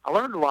 I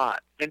learned a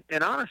lot,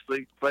 and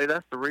honestly, Clay,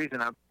 that's the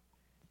reason I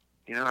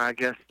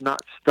guess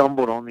not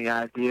stumbled on the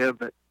idea,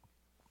 but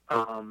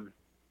how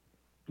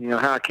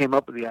I came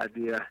up with the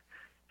idea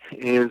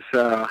is,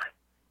 I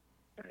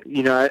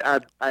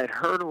had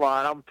heard a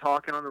lot. I'm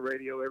talking on the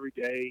radio every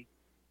day,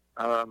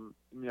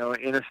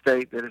 in a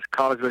state that is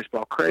college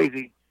baseball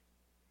crazy,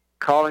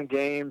 calling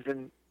games,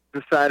 and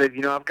decided,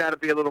 I've got to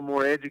be a little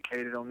more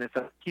educated on this.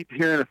 I keep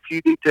hearing a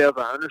few details.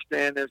 I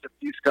understand there's a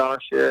few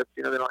scholarships,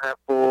 they don't have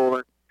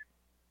full,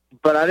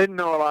 but I didn't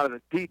know a lot of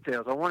the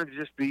details. I wanted to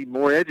just be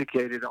more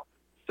educated on it.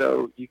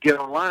 So you get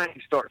online,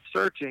 you start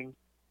searching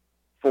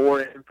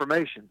for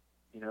information,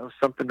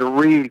 something to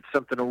read,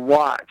 something to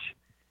watch.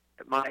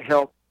 It might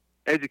help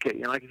educate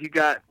you. Like if you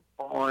got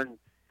on,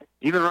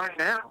 even right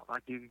now,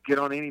 like you could get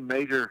on any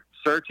major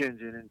search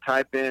engine and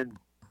type in,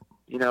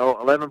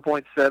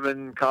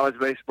 11.7 college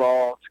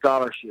baseball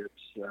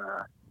scholarships.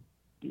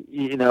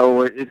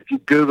 If you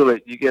Google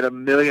it, you get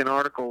 1 million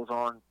articles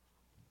on,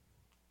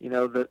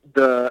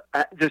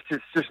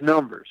 it's just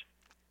numbers.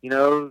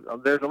 There's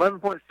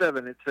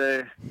 11.7. It's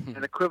an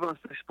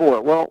equivalency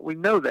sport. Well, we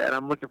know that.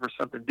 I'm looking for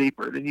something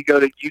deeper. Then you go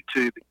to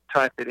YouTube and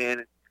type it in,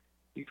 and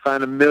you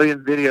find 1 million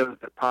videos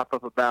that pop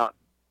up about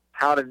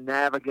how to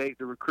navigate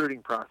the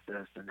recruiting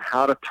process and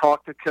how to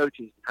talk to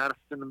coaches and how to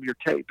send them your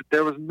tape. But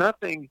there was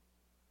nothing,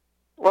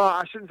 well,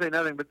 I shouldn't say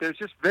nothing, but there's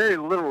just very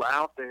little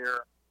out there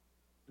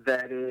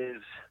that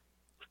is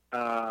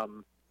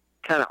kind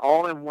of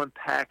all in one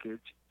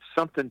package,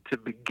 something to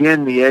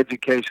begin the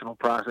educational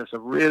process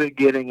of really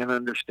getting an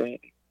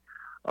understanding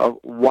of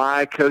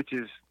why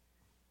coaches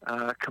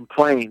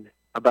complain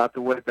about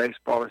the way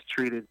baseball is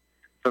treated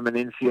from an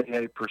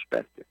NCAA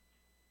perspective,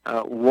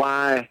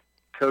 why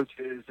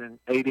coaches and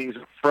ADs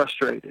are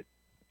frustrated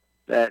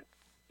that,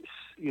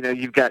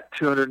 you've got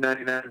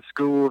 299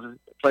 schools and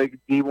play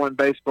D1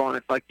 baseball, and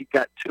it's like you've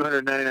got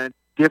 299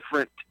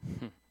 different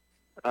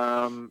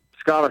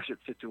scholarship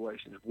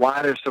situations,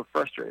 why they're so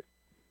frustrated.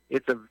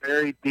 It's a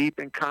very deep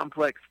and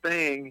complex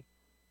thing.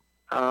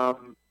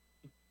 And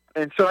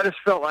so I just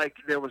felt like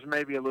there was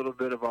maybe a little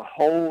bit of a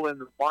hole in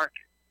the market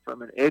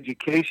from an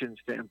education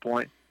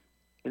standpoint,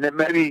 and that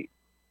maybe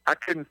I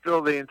couldn't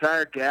fill the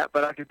entire gap,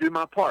 but I could do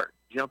my part,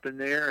 jump in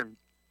there and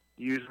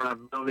use my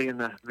ability in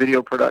the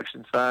video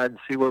production side and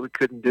see what we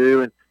couldn't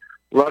do. And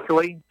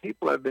luckily,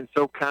 people have been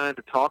so kind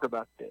to talk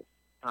about this,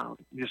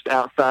 just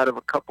outside of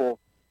a couple,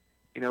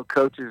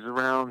 coaches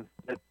around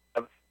that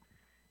I've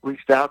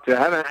reached out to.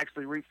 I haven't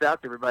actually reached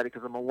out to everybody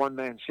because I'm a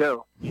one-man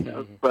show,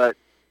 but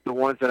the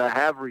ones that I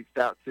have reached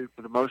out to,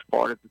 for the most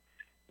part, have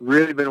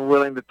really been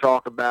willing to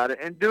talk about it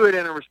and do it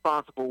in a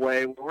responsible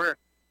way. We're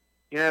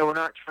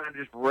not trying to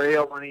just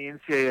rail on the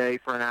NCAA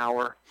for an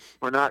hour.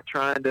 We're not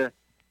trying to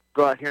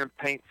go out here and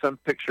paint some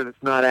picture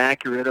that's not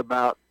accurate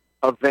about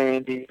a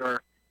Vandy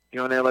or,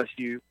 an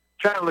LSU.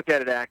 Trying to look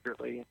at it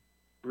accurately and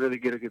really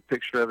get a good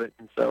picture of it.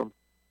 And so,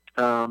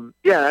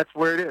 that's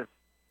where it is.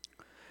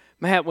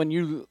 Matt, when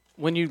you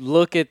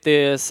look at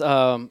this,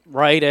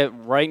 right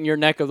in your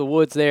neck of the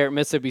woods there at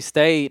Mississippi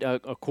State,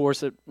 of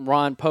course, at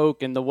Ron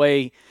Polk, and the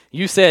way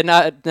you said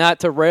not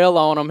to rail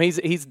on him,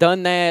 he's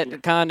done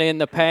that kind of in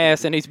the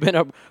past, and he's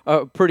been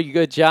a pretty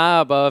good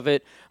job of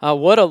it.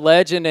 What a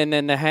legend, and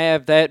then to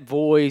have that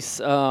voice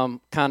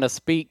kind of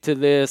speak to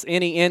this.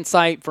 Any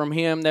insight from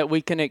him that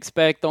we can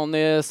expect on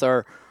this,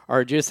 or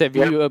just have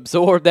you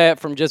absorbed that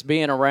from just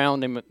being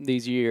around him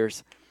these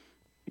years?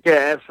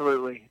 Yeah,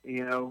 absolutely.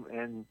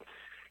 And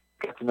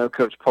got to know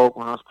Coach Polk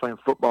when I was playing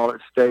football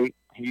at State.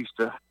 He used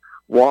to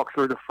walk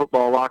through the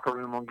football locker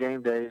room on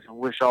game days and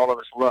wish all of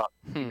us luck,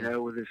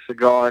 with his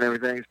cigar and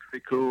everything. It's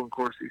pretty cool. Of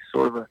course, he's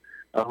sort of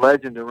a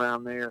legend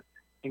around there.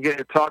 And getting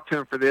to talk to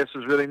him for this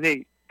was really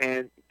neat.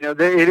 And,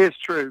 it is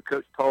true,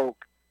 Coach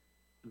Polk,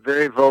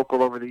 very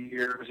vocal over the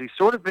years. He's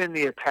sort of been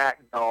the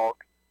attack dog.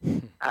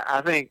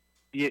 I think,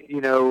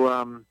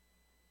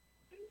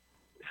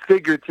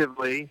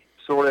 figuratively,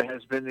 sort of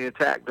has been the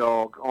attack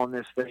dog on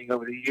this thing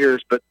over the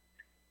years. But,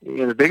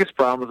 the biggest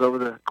problem was over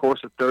the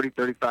course of 30,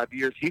 35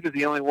 years, he was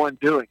the only one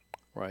doing it.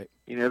 Right.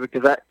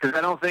 Because I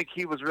don't think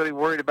he was really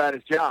worried about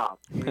his job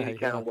in any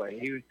kind of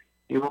way.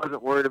 He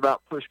wasn't worried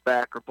about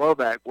pushback or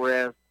blowback,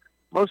 whereas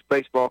most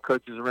baseball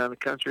coaches around the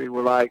country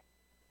were like,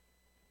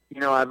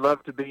 I'd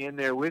love to be in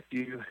there with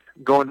you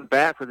going to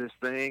bat for this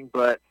thing,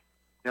 but,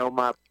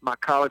 my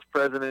college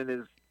president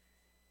is,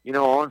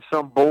 on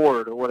some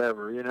board or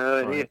whatever, and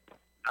right.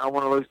 I don't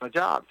want to lose my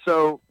job.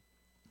 So,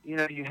 you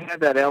have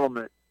that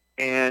element.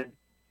 And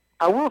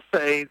I will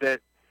say that,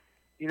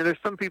 there's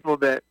some people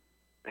that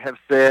have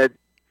said,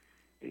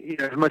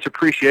 as much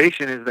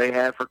appreciation as they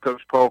have for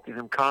Coach Polk and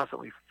him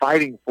constantly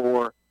fighting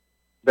for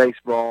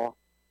baseball,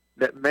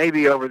 that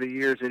maybe over the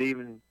years it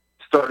even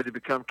started to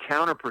become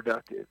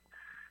counterproductive.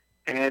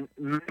 And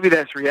maybe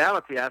that's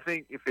reality. I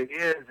think if it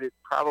is, it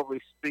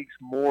probably speaks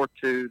more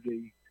to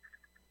the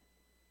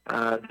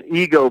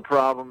ego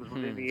problems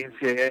within the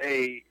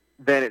NCAA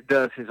than it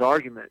does his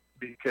argument.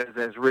 Because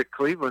as Rick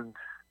Cleveland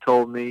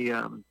told me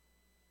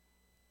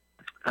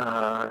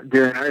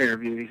during our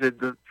interview, he said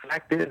the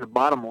fact is, the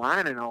bottom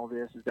line in all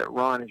this is that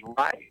Ron is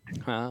right.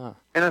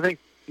 And I think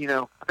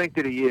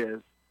that he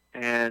is,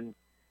 and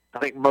I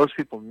think most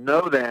people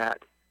know that.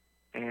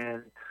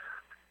 And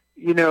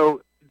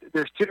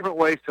there's two different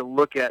ways to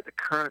look at the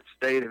current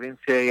state of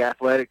NCAA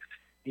athletics.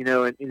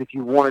 And if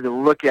you wanted to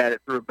look at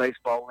it through a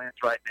baseball lens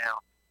right now,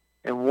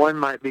 and one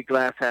might be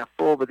glass half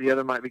full, but the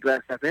other might be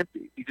glass half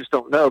empty. You just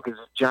don't know because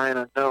it's a giant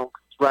unknown.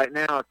 Right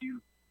now,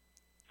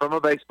 from a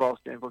baseball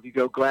standpoint, if you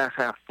go glass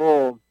half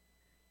full,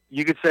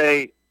 you could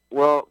say,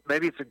 well,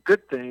 maybe it's a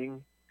good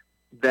thing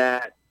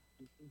that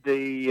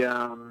the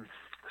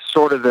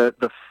sort of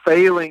the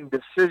failing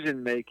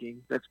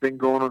decision-making that's been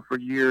going on for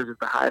years at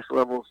the highest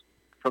levels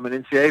from an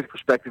NCAA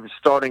perspective is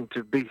starting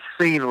to be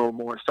seen a little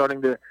more,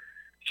 starting to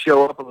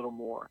show up a little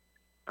more.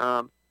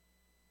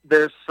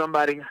 There's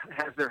somebody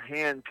has their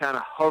hand kind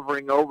of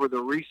hovering over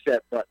the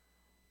reset button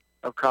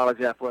of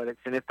college athletics.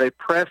 And if they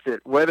press it,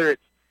 whether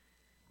it's,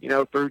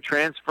 through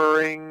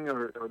transferring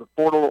or the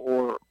portal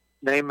or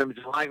name, image,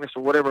 and likeness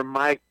or whatever,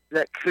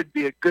 that could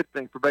be a good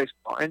thing for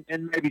baseball.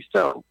 And maybe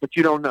so, but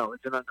you don't know.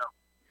 It's an unknown.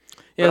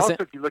 But also,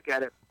 if you look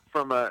at it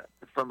from a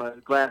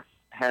glass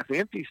half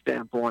empty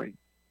standpoint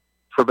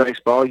for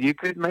baseball, you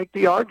could make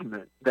the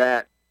argument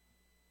that,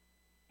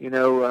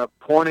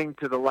 pointing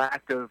to the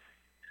lack of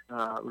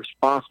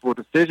responsible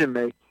decision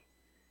making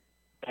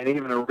and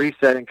even a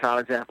reset in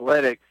college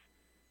athletics,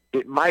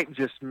 it might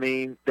just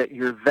mean that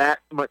you're that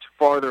much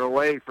farther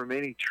away from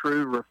any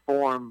true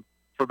reform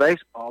for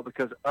baseball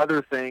because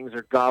other things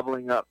are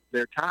gobbling up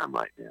their time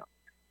right now.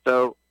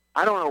 So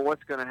I don't know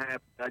what's going to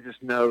happen. I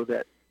just know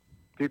that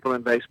people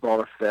in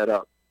baseball are fed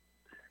up.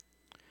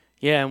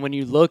 Yeah, and when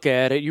you look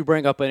at it, you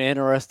bring up an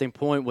interesting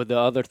point with the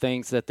other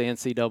things that the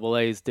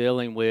NCAA is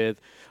dealing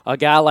with. A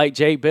guy like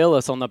Jay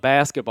Bilas on the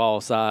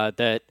basketball side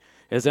that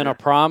is in a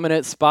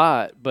prominent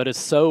spot, but is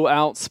so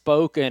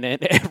outspoken,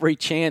 and every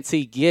chance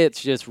he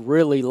gets just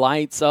really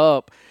lights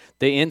up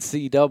the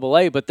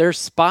NCAA. But there's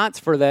spots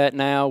for that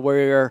now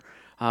where,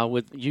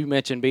 with you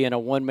mentioned being a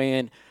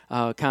one-man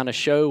kind of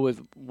show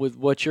with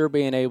what you're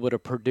being able to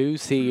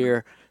produce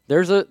here,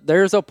 there's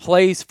a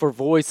place for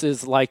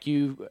voices like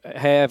you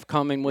have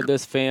coming with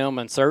this film,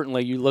 and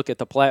certainly you look at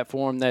the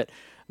platform that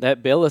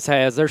Bilas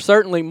has. There's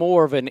certainly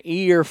more of an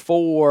ear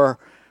for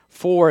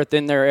it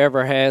than there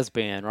ever has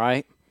been,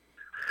 right?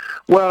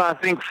 Well, I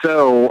think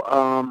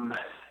so.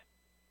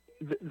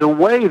 The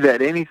way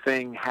that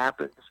anything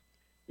happens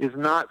is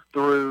not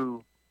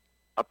through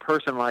a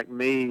person like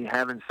me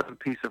having some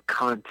piece of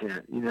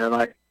content.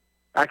 Like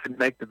I could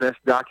make the best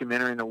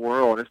documentary in the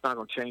world. It's not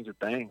going to change a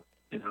thing.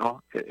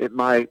 It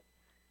might,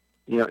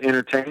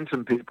 entertain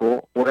some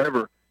people,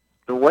 whatever.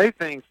 The way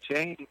things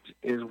change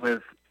is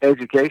with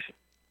education.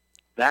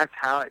 That's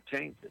how it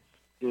changes.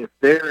 If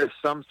there is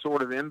some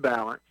sort of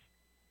imbalance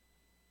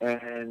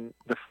and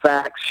the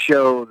facts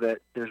show that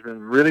there's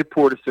been really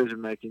poor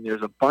decision-making,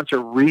 there's a bunch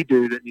of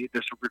there's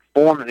some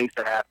reform that needs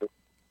to happen.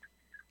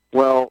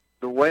 Well,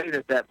 the way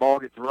that ball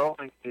gets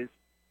rolling is,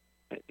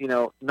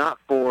 not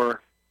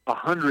for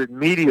 100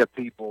 media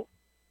people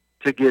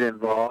to get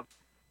involved.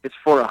 It's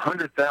for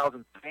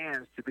 100,000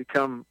 fans to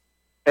become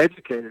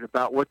educated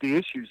about what the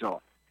issues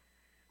are.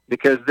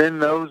 Because then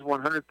those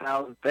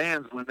 100,000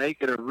 fans, when they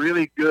get a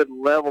really good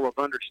level of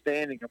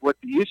understanding of what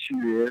the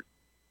issue is,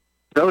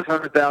 those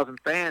 100,000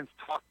 fans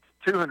talk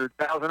to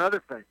 200,000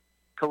 other fans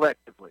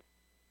collectively.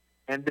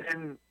 And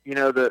then,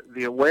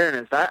 the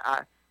awareness.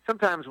 I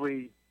sometimes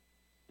we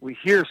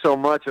hear so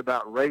much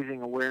about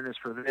raising awareness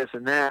for this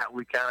and that,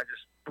 we kind of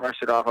just brush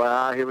it off.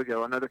 Here we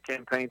go, another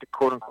campaign to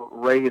quote-unquote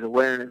raise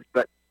awareness.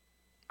 But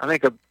I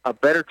think a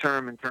better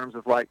term in terms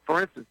of, like,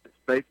 for instance, this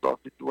baseball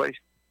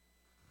situation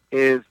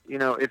is,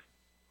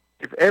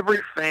 if every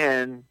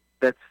fan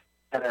that's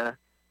at a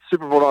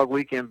Super Bulldog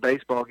weekend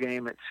baseball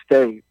game at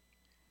State,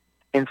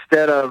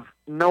 instead of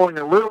knowing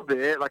a little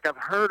bit, like I've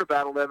heard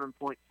about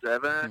 11.7,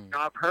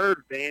 I've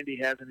heard Vandy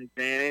has an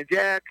advantage,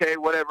 okay,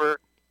 whatever,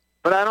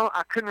 but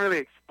I couldn't really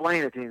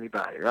explain it to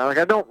anybody, right? Like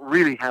I don't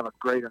really have a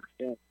great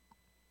understanding.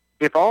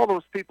 If all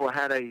those people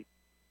had a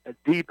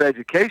deep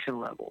education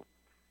level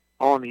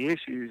on the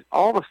issues,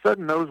 all of a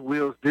sudden those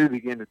wheels do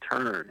begin to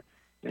turn.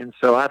 And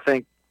so I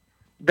think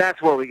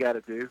that's what we got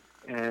to do.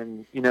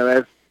 And,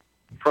 as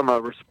from a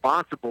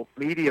responsible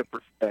media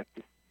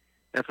perspective,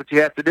 that's what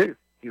you have to do.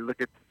 You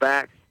look at the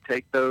facts,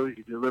 take those,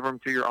 you deliver them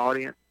to your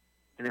audience,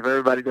 and if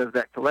everybody does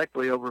that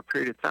collectively over a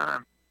period of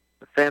time,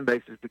 the fan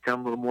bases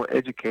become a little more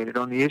educated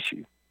on the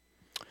issue.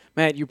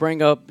 Matt, you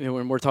bring up,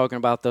 when we're talking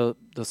about the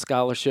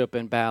scholarship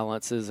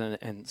imbalances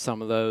and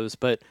some of those,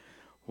 but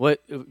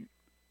what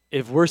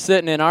if we're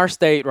sitting in our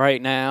state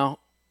right now,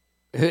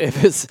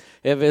 if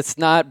it's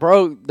not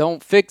broke,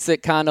 don't fix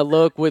it kind of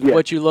look with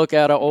what you look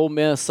at of Ole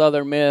Miss,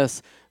 Southern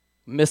Miss,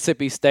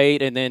 Mississippi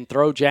State, and then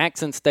throw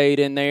Jackson State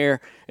in there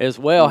as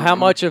well. How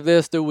much of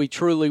this do we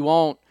truly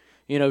want,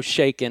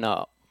 shaken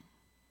up?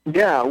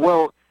 Yeah,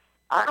 well,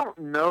 I don't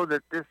know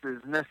that this is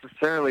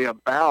necessarily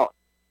about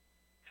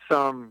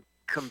some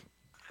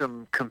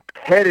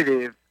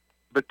competitive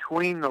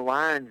between the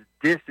lines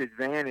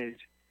disadvantage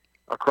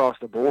across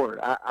the board.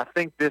 I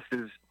think this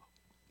is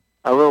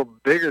a little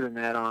bigger than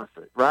that,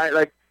 honestly, right?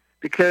 Like,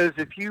 because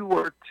if you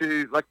were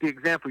to, like the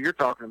example you're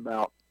talking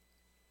about,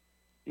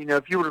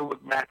 if you were to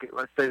look back at,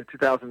 let's say, the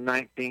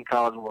 2019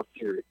 College World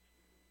Series,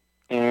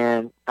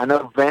 and I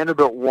know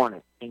Vanderbilt won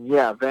it, and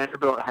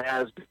Vanderbilt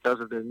has, because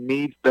of their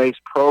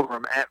needs-based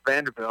program at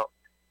Vanderbilt,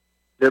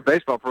 their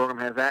baseball program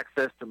has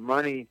access to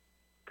money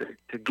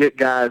to get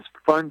guys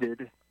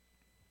funded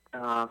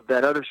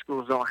that other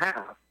schools don't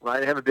have,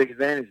 right? They have a big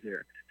advantage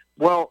there.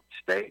 Well,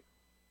 State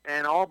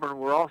and Auburn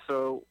were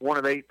also one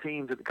of 8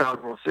 teams at the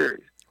College World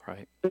Series.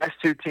 Right. That's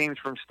 2 teams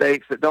from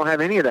states that don't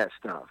have any of that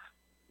stuff.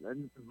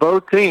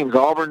 Both teams,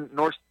 Auburn and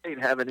North State,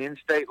 have an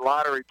in-state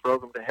lottery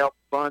program to help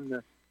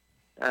fund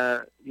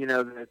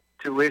the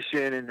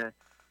tuition and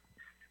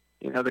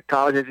the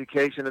college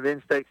education of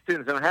in-state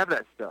students. They don't have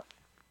that stuff.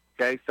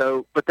 Okay,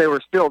 so but they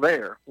were still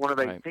there. One of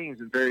 8 Right. teams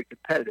and very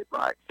competitive,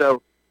 right?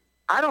 So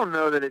I don't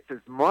know that it's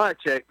as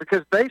much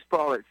because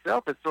baseball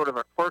itself is sort of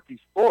a quirky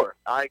sport.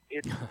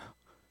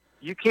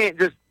 You can't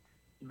just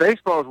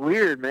baseball's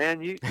weird,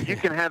 man. You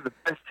can have the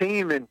best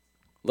team and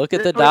Look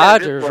at Just the look at it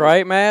this Dodgers, way.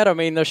 right, Matt? I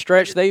mean, the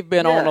stretch they've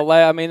been on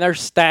I mean, they're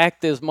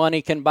stacked as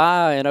money can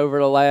buy, and over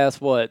the last,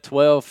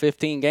 12,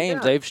 15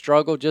 games, they've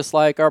struggled just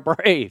like our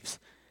Braves.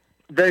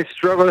 they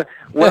struggle.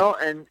 Well,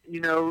 and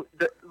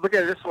look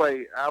at it this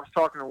way. I was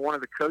talking to one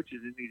of the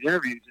coaches in these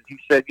interviews, and he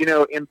said,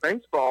 in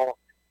baseball,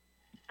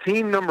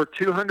 team number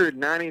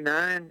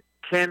 299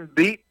 can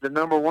beat the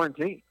number 1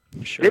 team.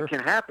 Sure. It can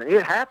happen.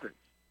 It happens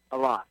a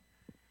lot.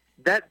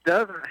 That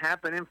doesn't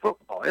happen in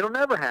football. It'll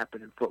never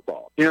happen in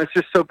football. It's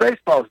just so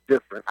baseball is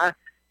different.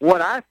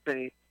 What I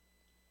think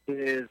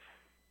is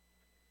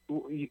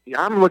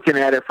I'm looking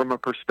at it from a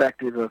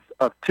perspective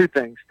of 2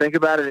 things. Think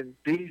about it in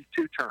these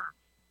 2 terms.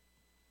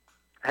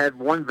 I had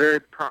one very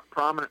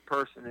prominent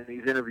person in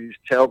these interviews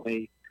tell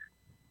me,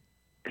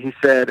 he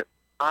said,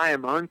 I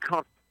am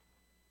uncomfortable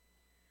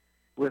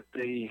with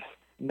the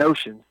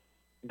notion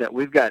that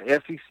we've got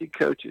SEC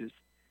coaches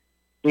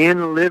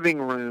in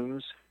living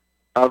rooms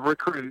of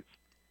recruits,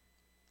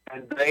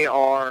 and they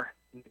are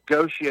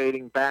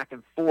negotiating back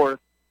and forth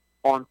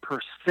on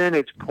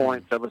percentage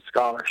points of a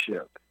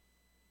scholarship.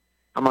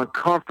 I'm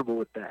uncomfortable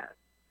with that.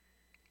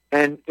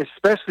 And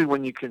especially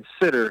when you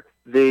consider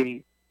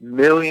the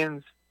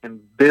millions and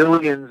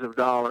billions of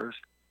dollars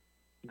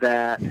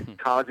that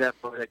college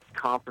athletics,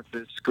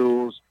 conferences,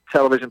 schools,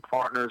 television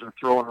partners are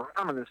throwing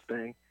around in this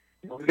thing.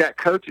 We've got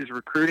coaches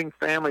recruiting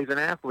families and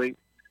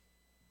athletes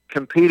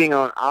competing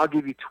on, I'll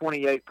give you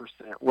 28%.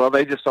 Well,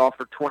 they just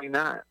offered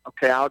 29.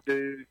 Okay, I'll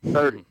do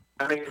 30.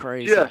 I mean,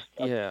 Crazy. It's just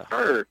Yeah.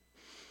 absurd.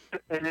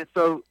 And then,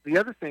 so the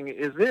other thing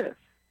is this.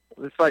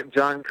 It's like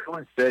John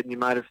Cohen said, and you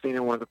might have seen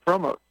in one of the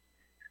promos.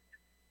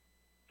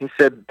 He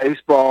said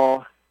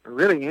baseball, or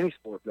really any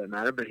sport for that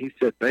matter, but he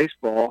said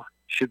baseball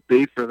should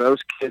be for those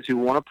kids who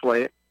want to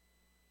play it,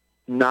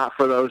 not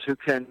for those who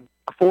can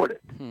afford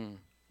it.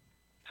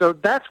 So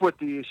that's what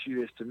the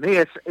issue is to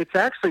me. It's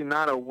actually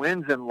not a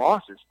wins and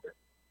losses thing.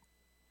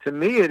 To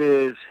me, it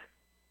is,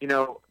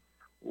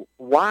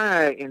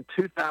 why in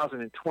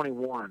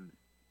 2021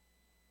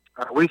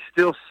 are we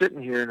still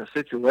sitting here in a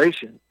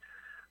situation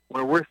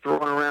where we're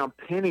throwing around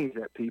pennies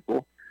at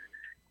people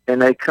and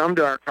they come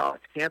to our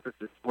college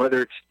campuses,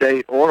 whether it's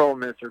State or Ole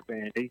Miss or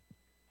Vandy,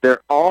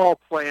 they're all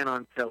playing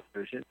on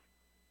television,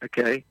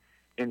 okay,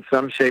 in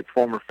some shape,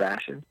 form, or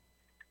fashion.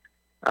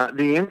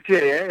 The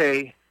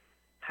NCAA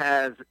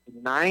has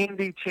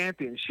 90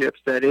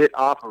 championships that it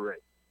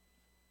operates.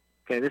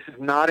 Okay, this is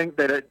not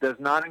that it does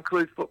not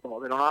include football.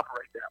 They don't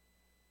operate that.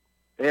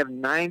 They have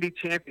 90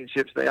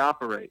 championships they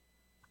operate.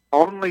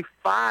 Only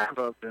 5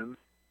 of them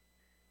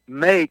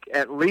make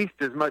at least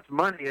as much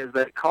money as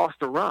they cost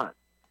to run.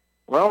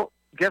 Well,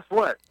 guess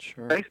what?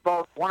 Sure.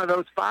 Baseball's one of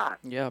those 5.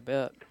 Yeah, I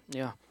bet.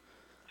 Yeah.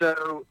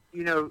 So,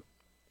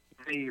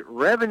 the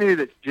revenue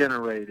that's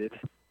generated,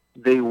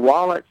 the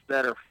wallets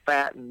that are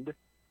fattened,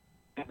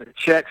 and the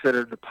checks that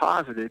are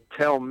deposited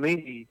tell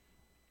me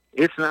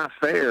it's not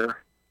fair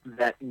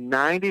that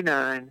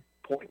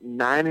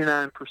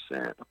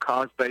 99.99% of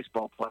college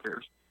baseball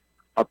players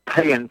are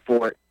paying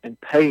for it and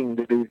paying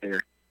to be there.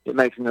 It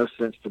makes no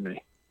sense to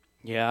me.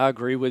 Yeah, I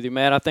agree with you,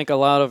 Matt. I think a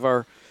lot of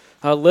our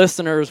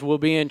listeners will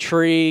be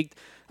intrigued.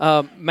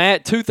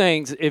 Matt, 2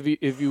 things,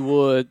 if you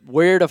would: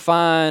 where to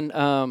find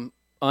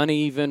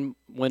Uneven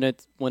when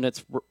it's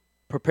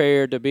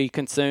prepared to be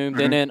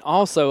consumed, and then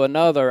also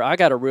another. I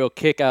got a real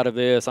kick out of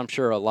this. I'm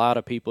sure a lot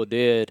of people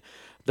did.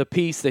 The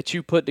piece that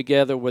you put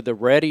together with the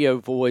radio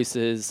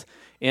voices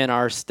in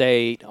our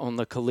state on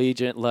the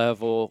collegiate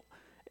level.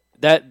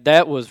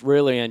 That was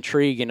really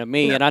intriguing to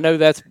me, and I know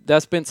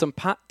that's been some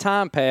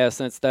time past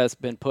since that's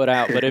been put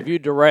out. But if you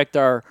direct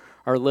our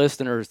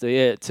listeners to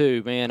it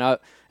too, man,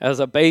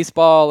 as a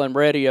baseball and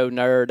radio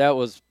nerd, that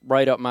was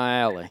right up my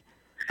alley.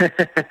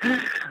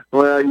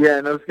 Well, yeah,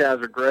 and those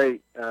guys are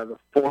great. The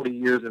 40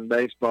 years in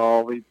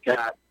baseball, we've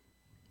got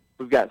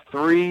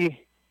 3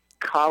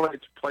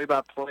 college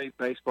play-by-play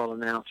baseball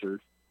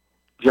announcers: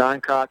 John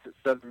Cox at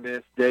Southern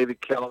Miss, David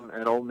Kellum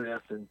at Ole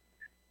Miss, and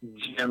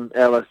Jim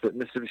Ellis at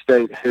Mississippi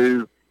State,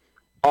 who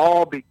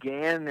all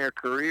began their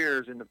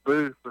careers in the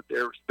booth with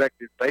their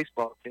respective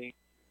baseball teams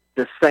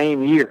the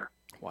same year.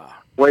 Wow.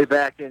 Way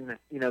back in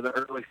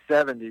the early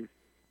 70s,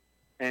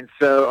 and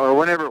so, or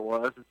whenever it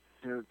was,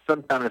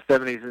 sometime in the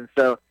 70s. And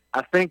so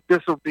I think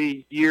this will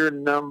be year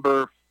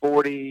number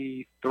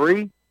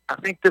 43. I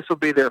think this will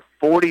be their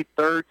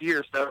 43rd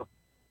year. So,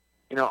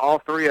 all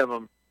 3 of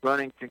them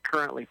running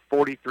concurrently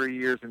 43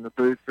 years in the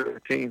booth for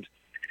their teams.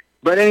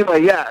 But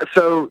anyway, yeah,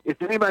 so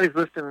if anybody's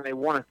listening and they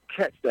want to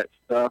catch that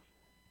stuff,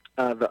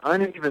 the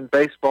Uneven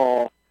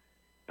Baseball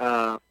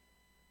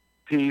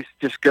piece,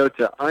 just go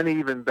to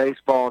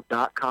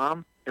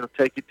unevenbaseball.com. It'll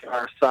take you to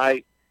our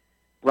site.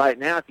 Right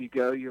now, if you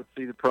go, you'll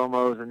see the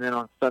promos, and then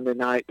on Sunday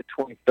night, the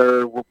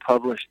 23rd, we'll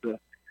publish the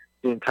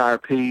entire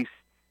piece.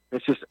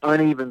 It's just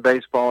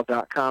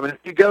unevenbaseball.com. And if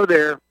you go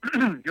there,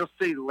 you'll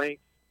see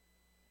links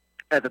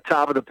at the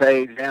top of the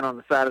page and on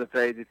the side of the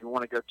page if you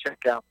want to go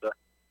check out the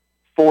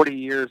 40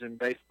 years in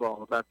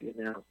baseball about the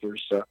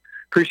announcers. So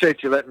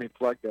appreciate you letting me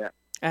plug that.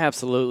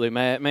 Absolutely,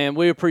 Matt. Man,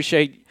 we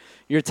appreciate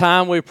your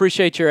time. We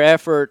appreciate your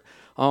effort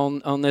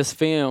on this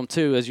film,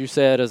 too, as you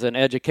said, as an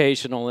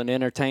educational and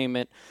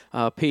entertainment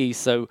piece.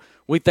 So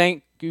we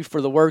thank you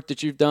for the work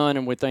that you've done,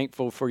 and we're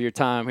thankful for your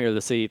time here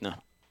this evening.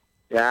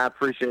 Yeah, I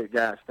appreciate it,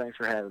 guys. Thanks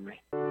for having me.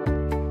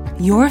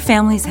 Your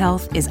family's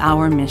health is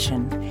our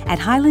mission. At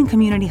Highland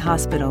Community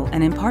Hospital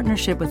and in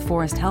partnership with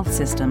Forest Health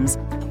Systems,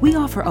 we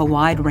offer a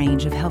wide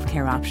range of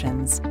healthcare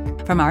options.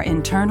 From our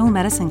internal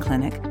medicine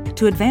clinic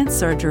to advanced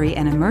surgery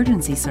and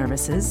emergency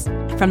services,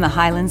 from the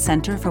Highland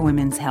Center for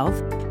Women's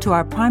Health to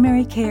our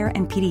primary care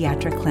and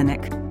pediatric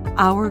clinic,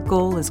 our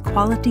goal is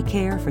quality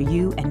care for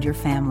you and your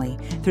family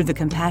through the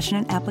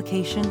compassionate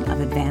application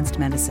of advanced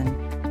medicine.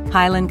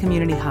 Highland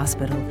Community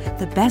Hospital,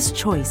 the best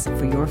choice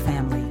for your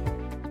family.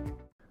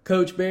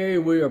 Coach Berry,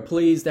 we are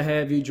pleased to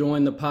have you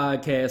join the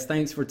podcast.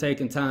 Thanks for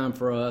taking time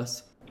for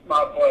us.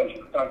 My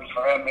pleasure. Thanks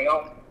for having me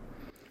on.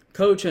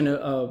 Coach, an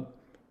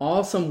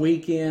awesome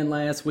weekend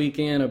last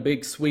weekend, a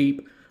big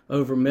sweep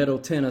over Middle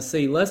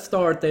Tennessee. Let's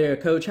start there.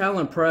 Coach, how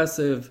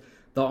impressive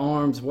the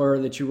arms were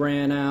that you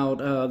ran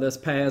out this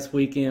past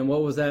weekend.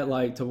 What was that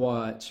like to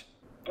watch?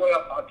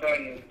 Well, I'll tell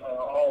you,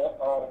 all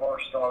of our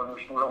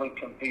starters really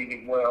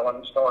competed well,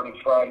 and it started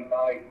Friday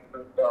night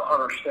with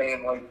Hunter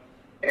Stanley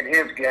in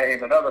his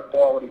game, another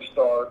quality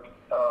start,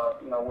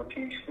 which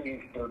he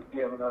seems to have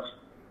given us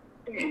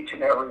each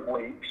and every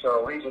week.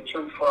 So he's a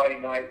true Friday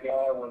night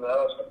guy with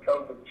us, a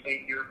COVID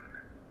senior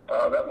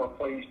that we're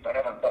pleased to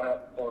have back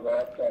for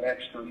that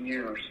extra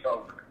year.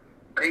 So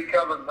he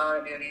covered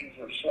 9 innings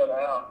of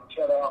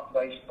shutout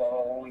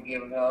baseball, only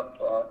giving up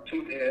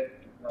 2 hits,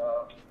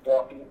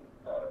 walking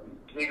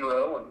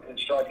 0, and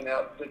striking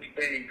out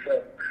 16.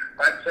 So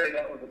I'd say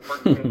that was a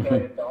pretty good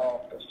day at the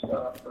office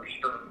for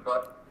sure.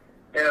 But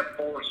then, of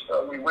course,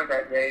 we win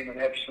that game in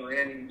extra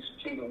innings,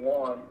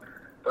 2-1.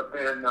 But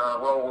then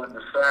roll into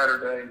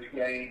Saturday's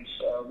games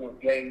with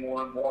Game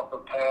 1, Walker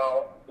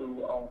Powell,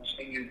 who on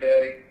senior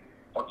day,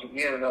 once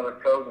again, another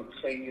COVID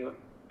senior,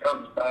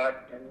 comes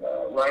back and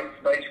writes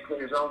basically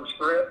his own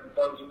script and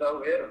throws a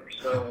no-hitter.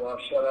 So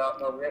shutout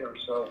no-hitter.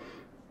 So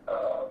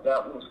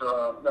that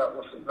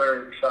was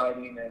very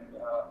exciting, and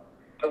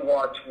to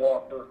watch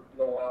Walker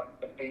go out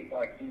and compete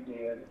like he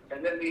did.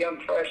 And then the young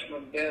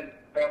freshman Ben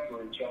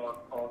Pepperidge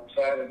on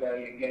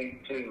Saturday in Game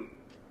 2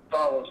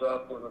 follows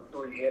up with a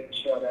 3-hit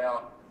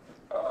shutout,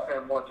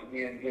 and once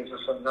again gives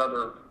us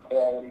another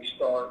quality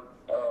start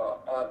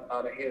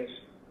out of his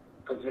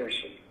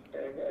position.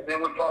 And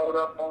then we followed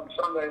up on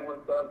Sunday with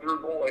Drew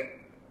Boyd,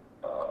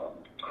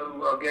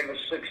 who gave us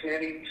 6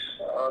 innings,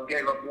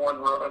 gave up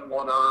 1 run,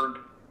 1 earned,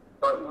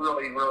 but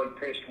really, really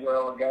pitched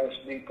well and got us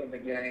deep in the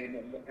game.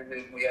 And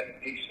then we had to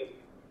piece it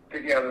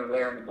together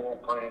there in the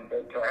bullpen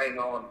to hang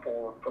on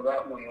for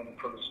that win and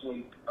for the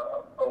sweep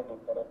over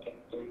Middle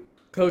Tennessee.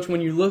 Coach,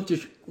 when you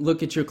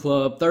look at your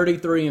club,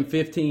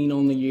 33-15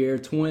 on the year,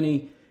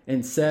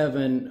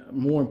 20-7,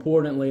 more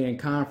importantly in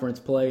conference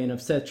play, and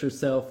have set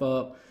yourself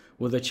up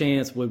with a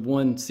chance with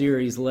 1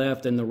 series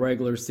left in the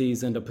regular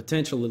season to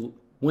potentially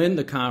win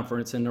the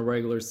conference in the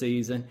regular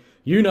season.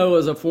 You know,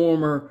 as a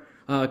former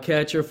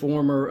catcher,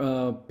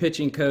 former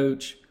pitching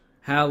coach,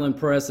 how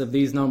impressive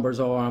these numbers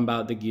are I'm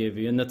about to give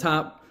you. In the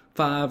top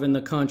 5 in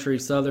the country,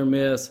 Southern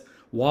Miss,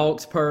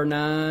 walks per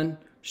 9,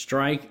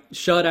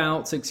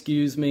 shutouts,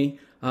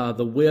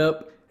 the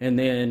whip, and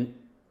then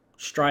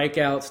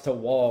strikeouts to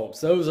walks.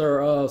 Those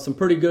are some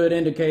pretty good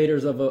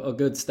indicators of a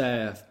good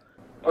staff.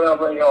 Well,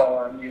 they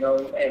are,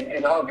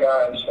 and our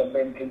guys have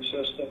been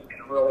consistent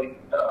and really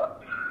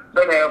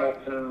been able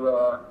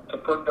to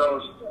put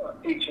those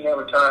each and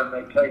every time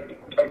they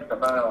take the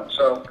mound.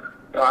 So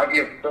I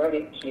give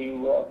credit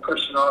to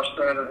Christian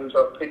Ostrander, who's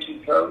our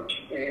pitching coach,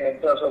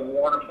 and does a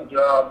wonderful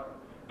job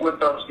with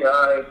those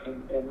guys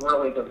and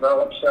really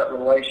develops that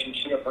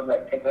relationship and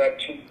that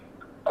connection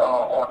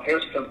on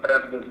his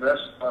competitiveness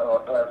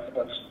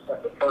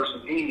as the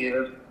person he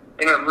is.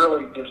 And it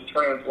really just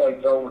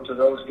translates over to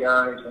those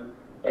guys,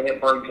 and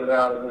it brings it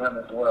out of them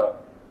as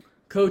well.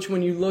 Coach,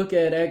 when you look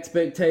at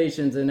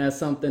expectations, and that's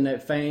something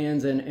that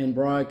fans and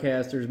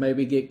broadcasters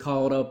maybe get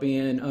caught up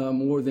in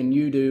more than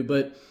you do,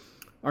 but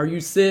are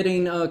you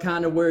sitting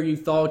kind of where you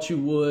thought you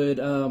would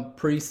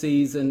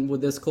preseason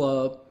with this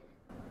club?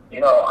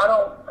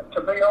 To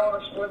be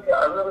honest with you,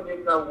 I really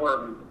didn't know where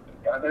we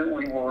were. I knew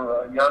we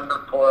were a younger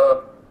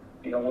club.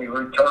 We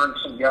returned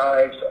some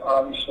guys,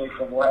 obviously,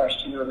 from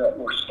last year that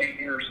were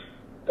seniors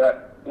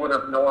that would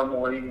have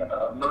normally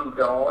moved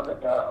on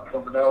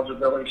from an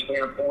eligibility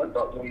standpoint,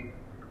 but we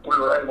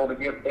were able to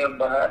get them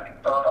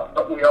back.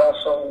 But we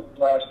also,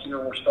 last year,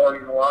 were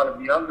starting a lot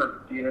of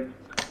younger kids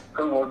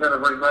who were going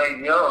to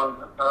remain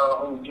young,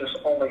 who just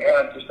only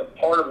had just a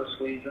part of the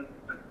season,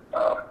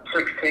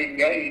 16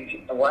 games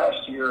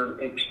last year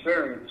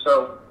experience.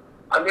 So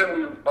I knew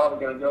we were probably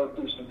going to go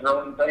through some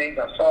growing pains.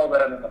 I saw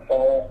that in the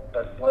fall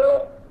as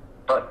well.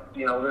 But,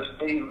 this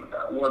team,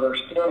 where they're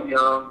still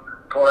young,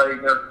 play.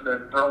 They're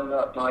growing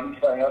up mighty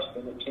fast,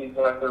 and it seems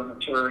like they're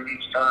maturing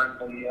each time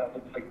we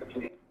take the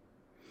field.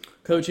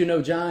 Coach,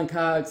 John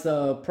Cox,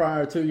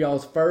 prior to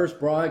y'all's first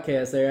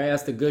broadcast there,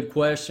 asked a good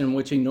question,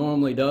 which he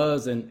normally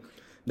does, and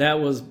that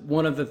was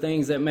one of the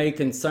things that may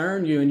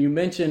concern you. And you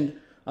mentioned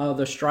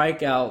the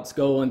strikeouts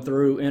going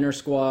through inter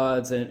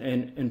squads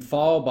and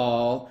fall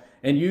ball.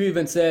 And you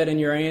even said in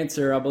your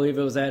answer, I believe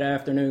it was that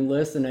afternoon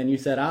listening, you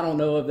said, I don't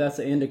know if that's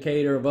an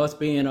indicator of us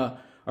being a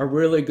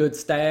really good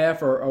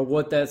staff or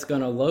what that's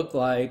going to look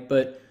like,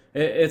 but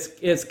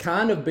it's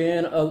kind of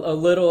been a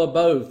little of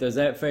both. Is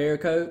that fair,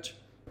 Coach?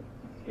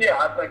 Yeah,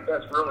 I think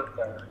that's really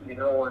fair. And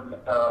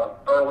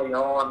early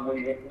on,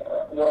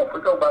 if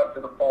we go back to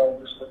the fall,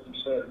 just like you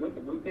said, we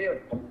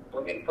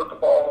didn't put the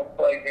ball in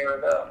play near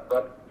enough.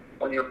 But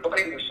when you're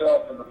playing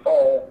yourself in the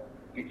fall,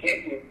 you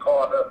can't get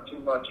caught up too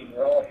much in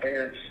your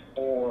offense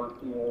or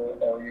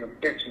your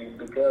pitching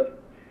because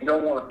you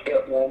don't want to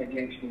pit one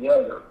against the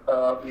other.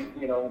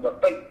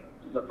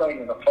 The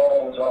thing in the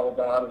fall is all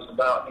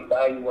about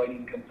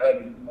evaluating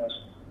competitiveness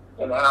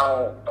and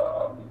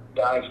how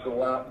guys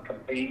go out and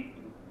compete.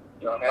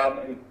 How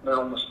many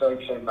mental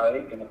mistakes they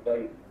make, and if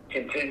they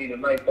continue to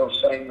make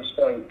those same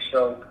mistakes.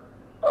 So,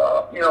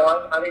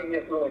 I didn't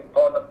get really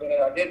caught up in it.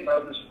 I did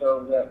notice,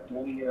 though, that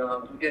we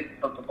didn't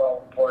put the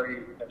ball in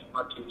play as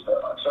much as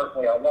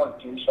certainly I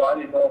wanted to. So I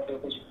didn't know if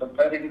it was a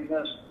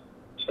competitiveness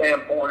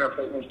standpoint or if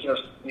it was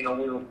just, we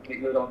were pretty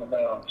good on the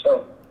mound.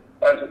 So,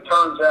 as it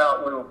turns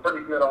out, we were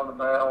pretty good on the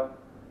mound.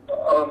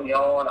 Early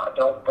on, I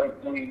don't think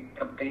we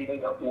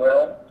competed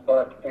well,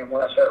 and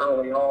when I say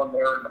early on,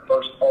 they're in the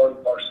first part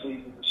of our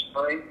season this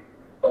spring.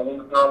 But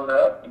we've grown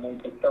up and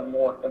we've become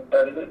more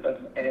competitive,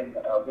 and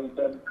we've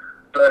been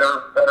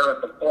better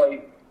at the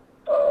plate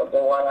the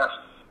last,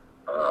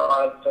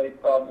 I'd say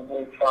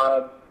probably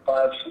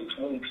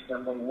 5-6 weeks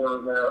than we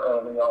were there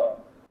early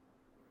on.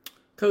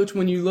 Coach,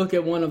 when you look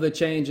at one of the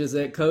changes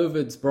that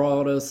COVID's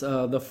brought us,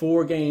 the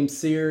 4-game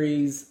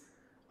series,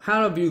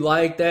 how have you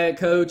liked that,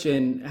 Coach,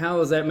 and how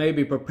has that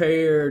maybe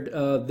prepared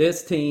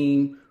this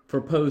team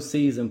for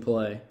postseason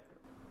play?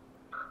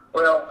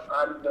 Well,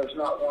 there's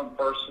not one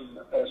person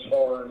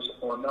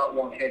or not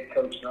one head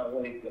coach in our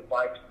league that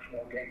likes the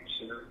 4-game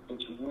series.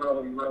 It's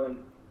really, really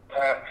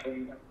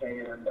taxing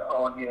and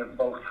on you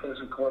both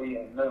physically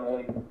and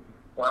mentally.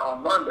 Well,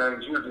 on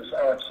Mondays, you're just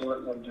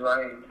absolutely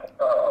drained.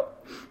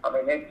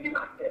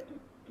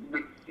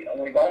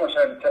 We've always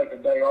had to take a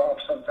day off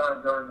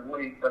sometime during the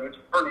week, but it's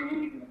pretty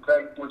easy to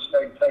take which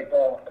day to take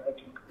off. And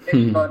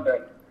it's Monday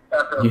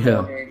after a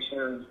 4-game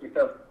series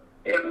because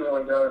it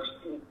really does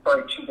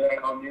break you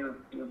down. Your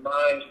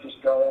mind's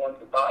just going,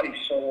 your body's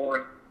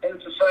sore. And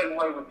it's the same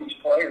way with these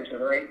players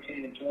that are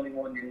 18 and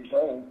 21 years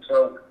old.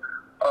 So,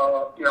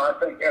 I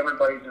think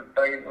everybody's in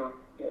favor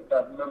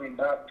of moving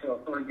back to a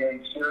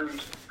 3-game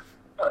series.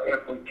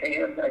 If we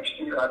can next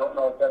year, I don't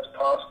know if that's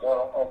possible. I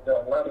don't know if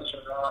they'll let us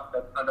or not,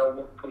 but I know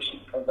we're pushing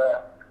for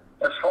that.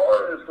 As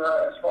far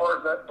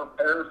as that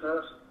prepares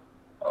us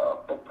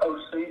for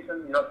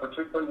postseason,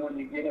 particularly when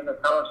you get in a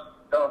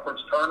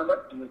conference tournament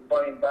and you're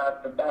playing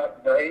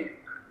back-to-back days,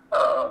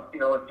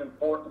 it's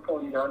important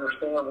for you to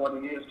understand what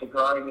it is to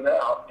grind it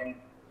out. And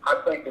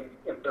I think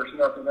if there's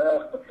nothing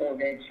else, the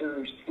 4-game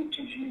series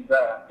teaches you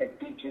that. It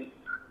teaches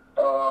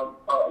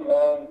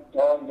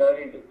long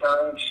days at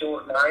times,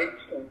 short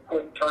nights, and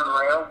quick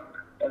turnaround.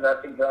 And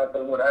that's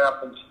exactly what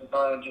happens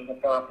sometimes in the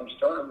conference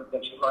tournament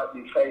that you might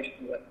be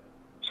faced with.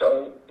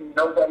 So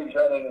nobody's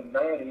at an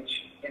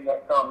advantage in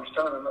that conference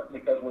tournament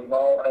because we've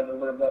all had to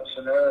live that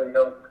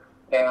scenario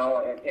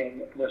now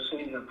in the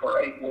season for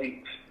 8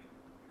 weeks.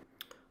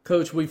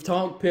 Coach, we've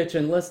talked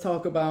pitching. Let's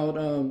talk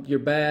about your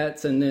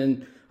bats and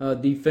then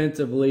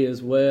defensively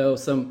as well.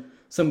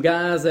 Some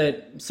guys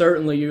that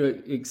certainly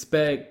you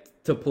expect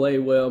to play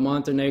well.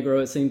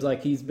 Montenegro, it seems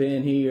like he's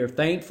been here.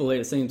 Thankfully,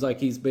 it seems like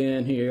he's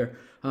been here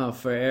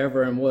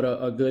forever, and what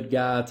a good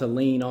guy to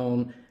lean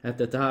on at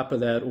the top of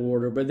that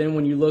order. But then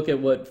when you look at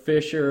what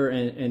Fisher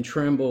and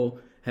Trimble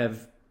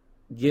have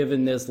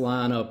given this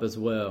lineup as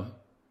well.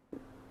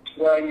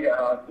 Well,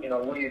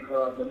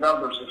 the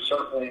numbers have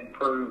certainly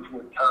improved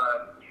with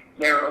time.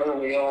 There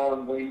early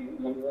on, we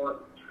weren't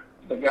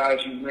the guys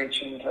you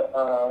mentioned.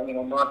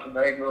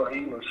 Montenegro,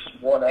 he was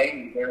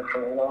 180 there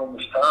for the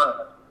longest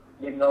time.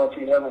 Didn't know if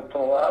he'd ever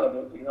pull out of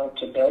it.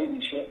 Today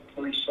he's hit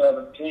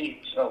 317.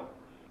 So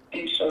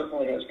he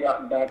certainly has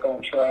gotten back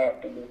on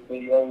track and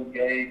the old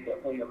Gabe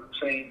that we have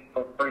seen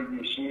for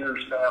previous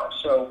years now.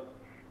 So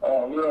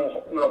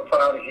real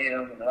proud of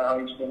him and how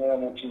he's been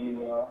able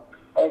to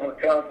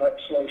overcome that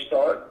slow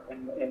start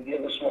and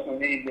give us what we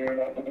need there in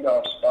that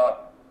leadoff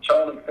spot.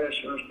 Charlie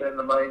Fisher's been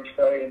the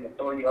mainstay in the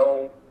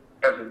 3-hole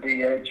as a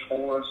DH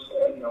for us.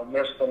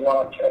 Missed the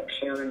Wildcat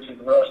series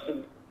in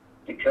Ruston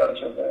because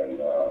of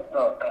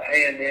a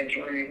hand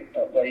injury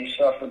that he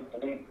suffered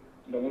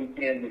the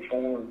weekend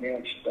before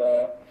against,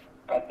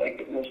 I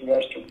think it was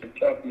Western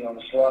Kentucky on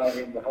the slide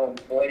into home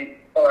plate.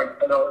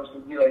 It was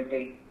the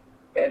UAB.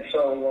 And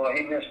so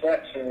he missed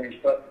that series.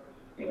 But,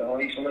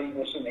 he's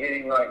leading us in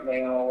hitting right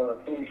now at a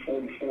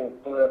 344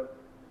 clip.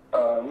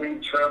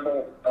 Reed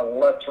Trimble,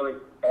 electric,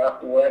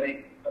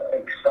 athletic,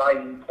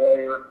 exciting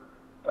player,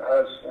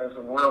 has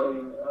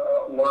really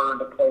learned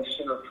to play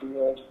center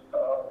field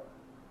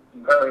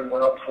very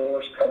well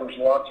for us, covers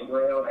lots of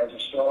ground, has a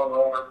strong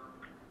arm.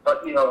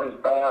 But, his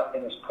bat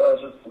and his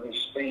presence and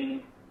his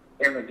speed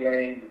in the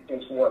game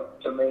is what,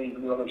 to me,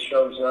 really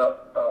shows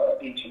up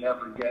each and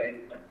every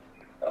game.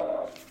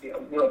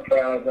 Real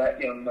proud of that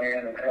young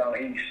man and how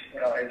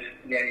his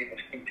game is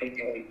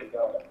continually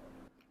developed.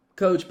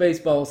 Coach,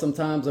 baseball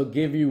sometimes will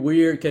give you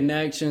weird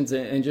connections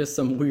and just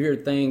some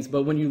weird things.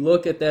 But when you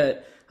look at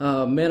that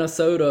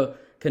Minnesota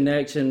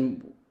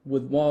connection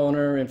with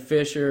Wallner and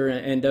Fisher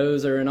and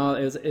Dozier and all,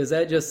 is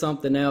that just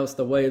something else,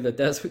 the way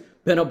that's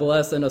been a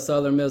blessing of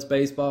Southern Miss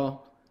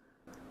baseball?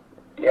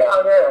 Yeah,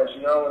 it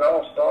is. It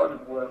all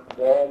started with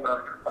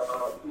Wallner,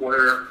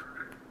 where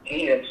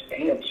he had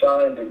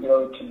signed to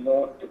go to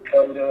North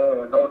Dakota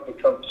or North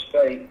Dakota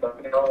State,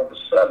 but then all of a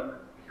sudden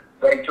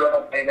they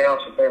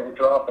announced that they were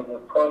dropping their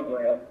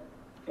program.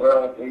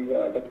 Well,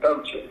 the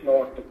coach at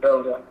North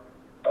Dakota,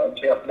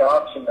 Jeff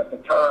Dobson, at the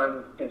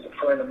time, is a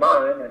friend of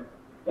mine, and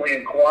we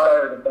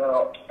inquired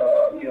about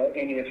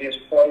any of his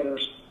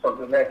players for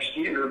the next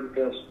year,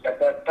 because at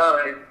that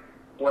time,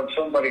 when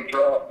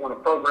a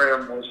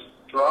program was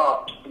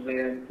dropped,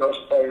 then those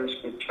players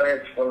could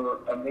transfer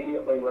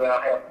immediately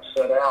without having to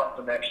set out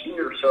the next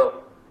year.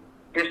 So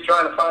just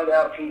trying to find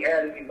out if he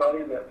had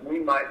anybody that we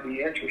might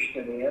be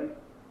interested in.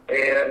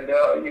 And,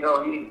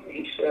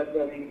 he said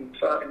that he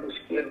signed this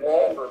kid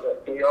Walter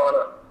that we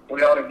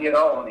ought to get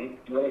on. He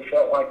really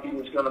felt like he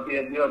was going to be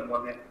a good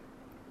one. And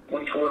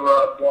we flew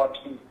up,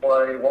 watched him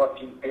play,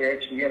 watched him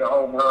pitch. He hit a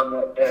home run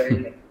that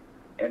day,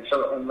 and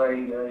certainly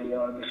made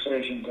a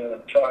decision to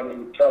try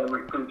to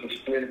recruit this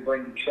kid and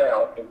bring him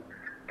south.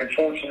 And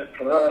fortunate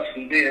for us,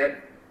 he did.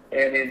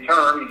 And in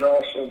turn, he's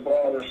also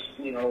brought us,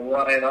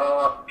 Ryan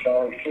Ott,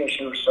 Charlie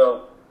Fisher.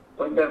 So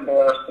we've been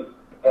blessed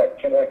that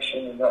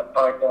connection and that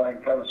pipeline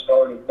kind of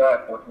started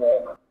back with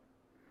Walter.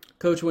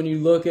 Coach, when you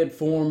look at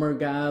former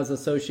guys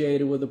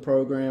associated with the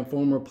program,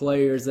 former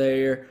players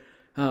there,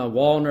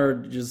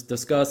 Wallner, just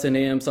discussing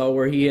him, saw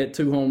where he hit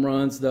 2 home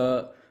runs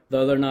the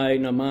other night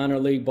in a minor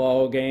league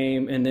ball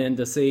game, and then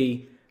to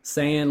see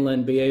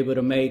Sandlin be able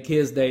to make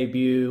his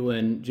debut,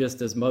 and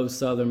just as most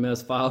Southern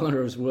Miss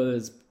followers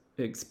would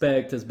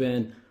expect, has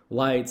been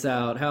lights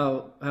out.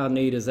 How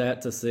neat is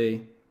that to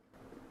see?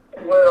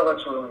 Well,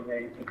 that's really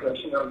neat because,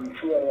 you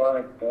feel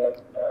like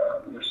that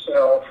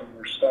yourself and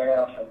your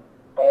staff and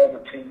all the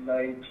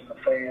teammates and the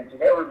fans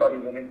and everybody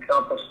that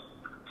encompassed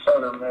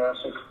Southern Miss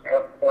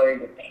have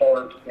played a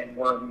part in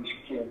where these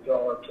kids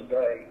are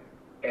today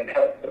and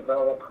helped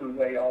develop who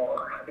they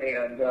are.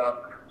 And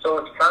so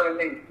it's kind of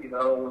neat,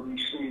 when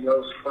you see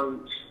those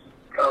fruits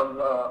come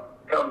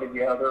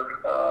together.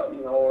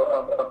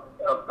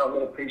 A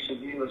little piece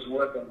of you is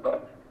with them,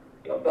 but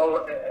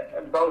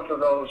both of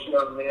those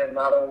young men,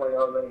 not only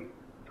are they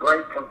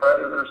great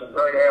competitors and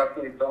great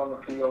athletes on the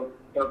field,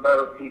 they're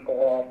better people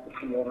off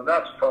the field, and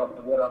that's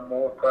probably what I'm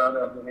more proud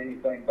of than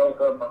anything. Both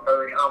of them are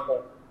very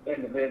humble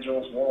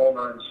individuals,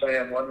 Walner and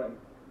Sandlin,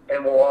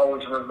 and will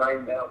always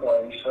remain that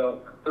way.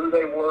 So who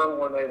they were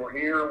when they were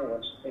here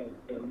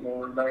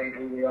will remain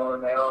who they are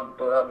now and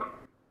forever.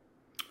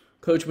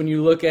 Coach, when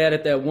you look at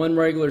it, that one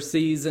regular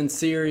season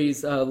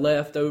series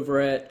left over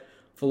at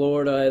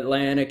Florida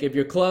Atlantic, if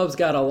your club's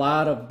got a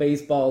lot of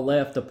baseball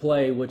left to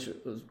play, which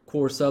of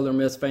course Southern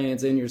Miss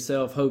fans and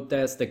yourself hope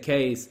that's the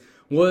case,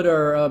 what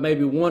are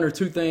maybe 1 or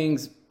 2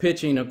 things,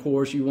 pitching of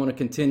course you want to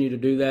continue to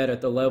do that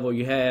at the level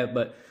you have,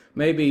 but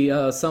maybe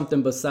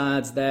something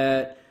besides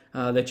that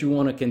that you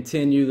want to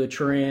continue the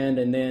trend,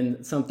 and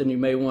then something you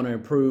may want to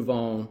improve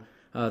on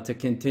to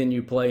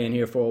continue playing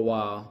here for a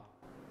while?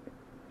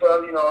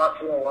 Well, I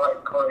feel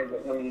like, Clay,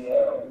 that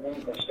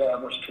we've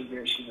established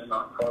tradition in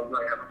our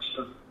program.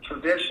 So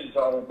tradition's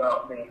all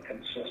about being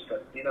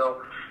consistent.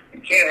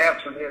 You can't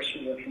have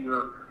tradition if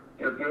you're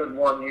good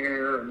one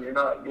year and you're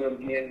not good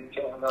again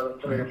until another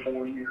 3 or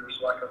 4 years,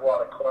 like a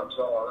lot of clubs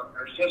are.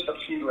 There's just a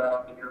few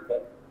out there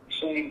that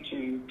seem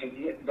to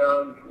get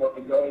done what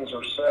the goals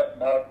are set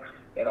back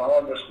in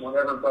August when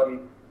everybody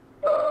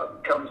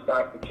comes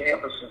back to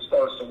campus and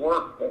starts to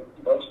work that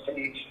those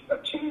teams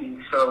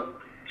achieve. So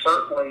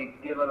certainly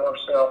giving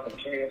ourselves a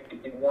chance to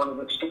be one of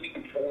the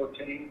 64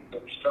 teams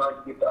that's trying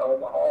to get to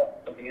Omaha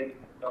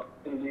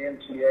through the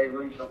NCAA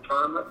regional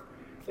tournament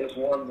is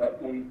one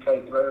that we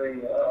take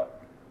very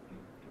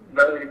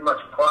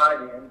much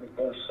pride in,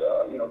 because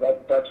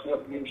that's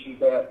what gives you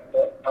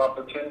that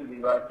opportunity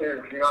right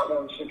there. If you're not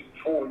one of the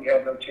 64, you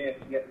have no chance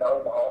to get to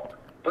Omaha.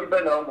 We've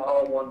been to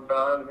Omaha one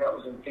time, and that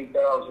was in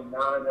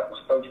 2009. That was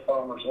Coach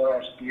Palmer's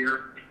last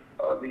year,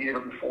 the year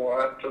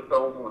before I took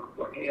over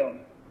for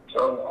him.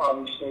 So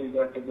obviously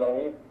that's a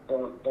goal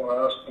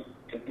for us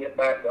to get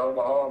back to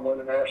Omaha and win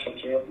a national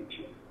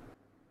championship.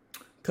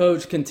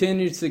 Coach,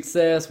 continued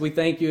success. We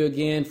thank you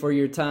again for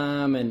your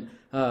time, and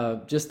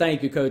just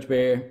thank you, Coach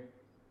Berry.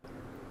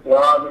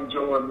 Well, I've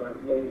enjoyed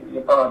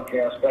the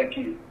podcast. Thank you.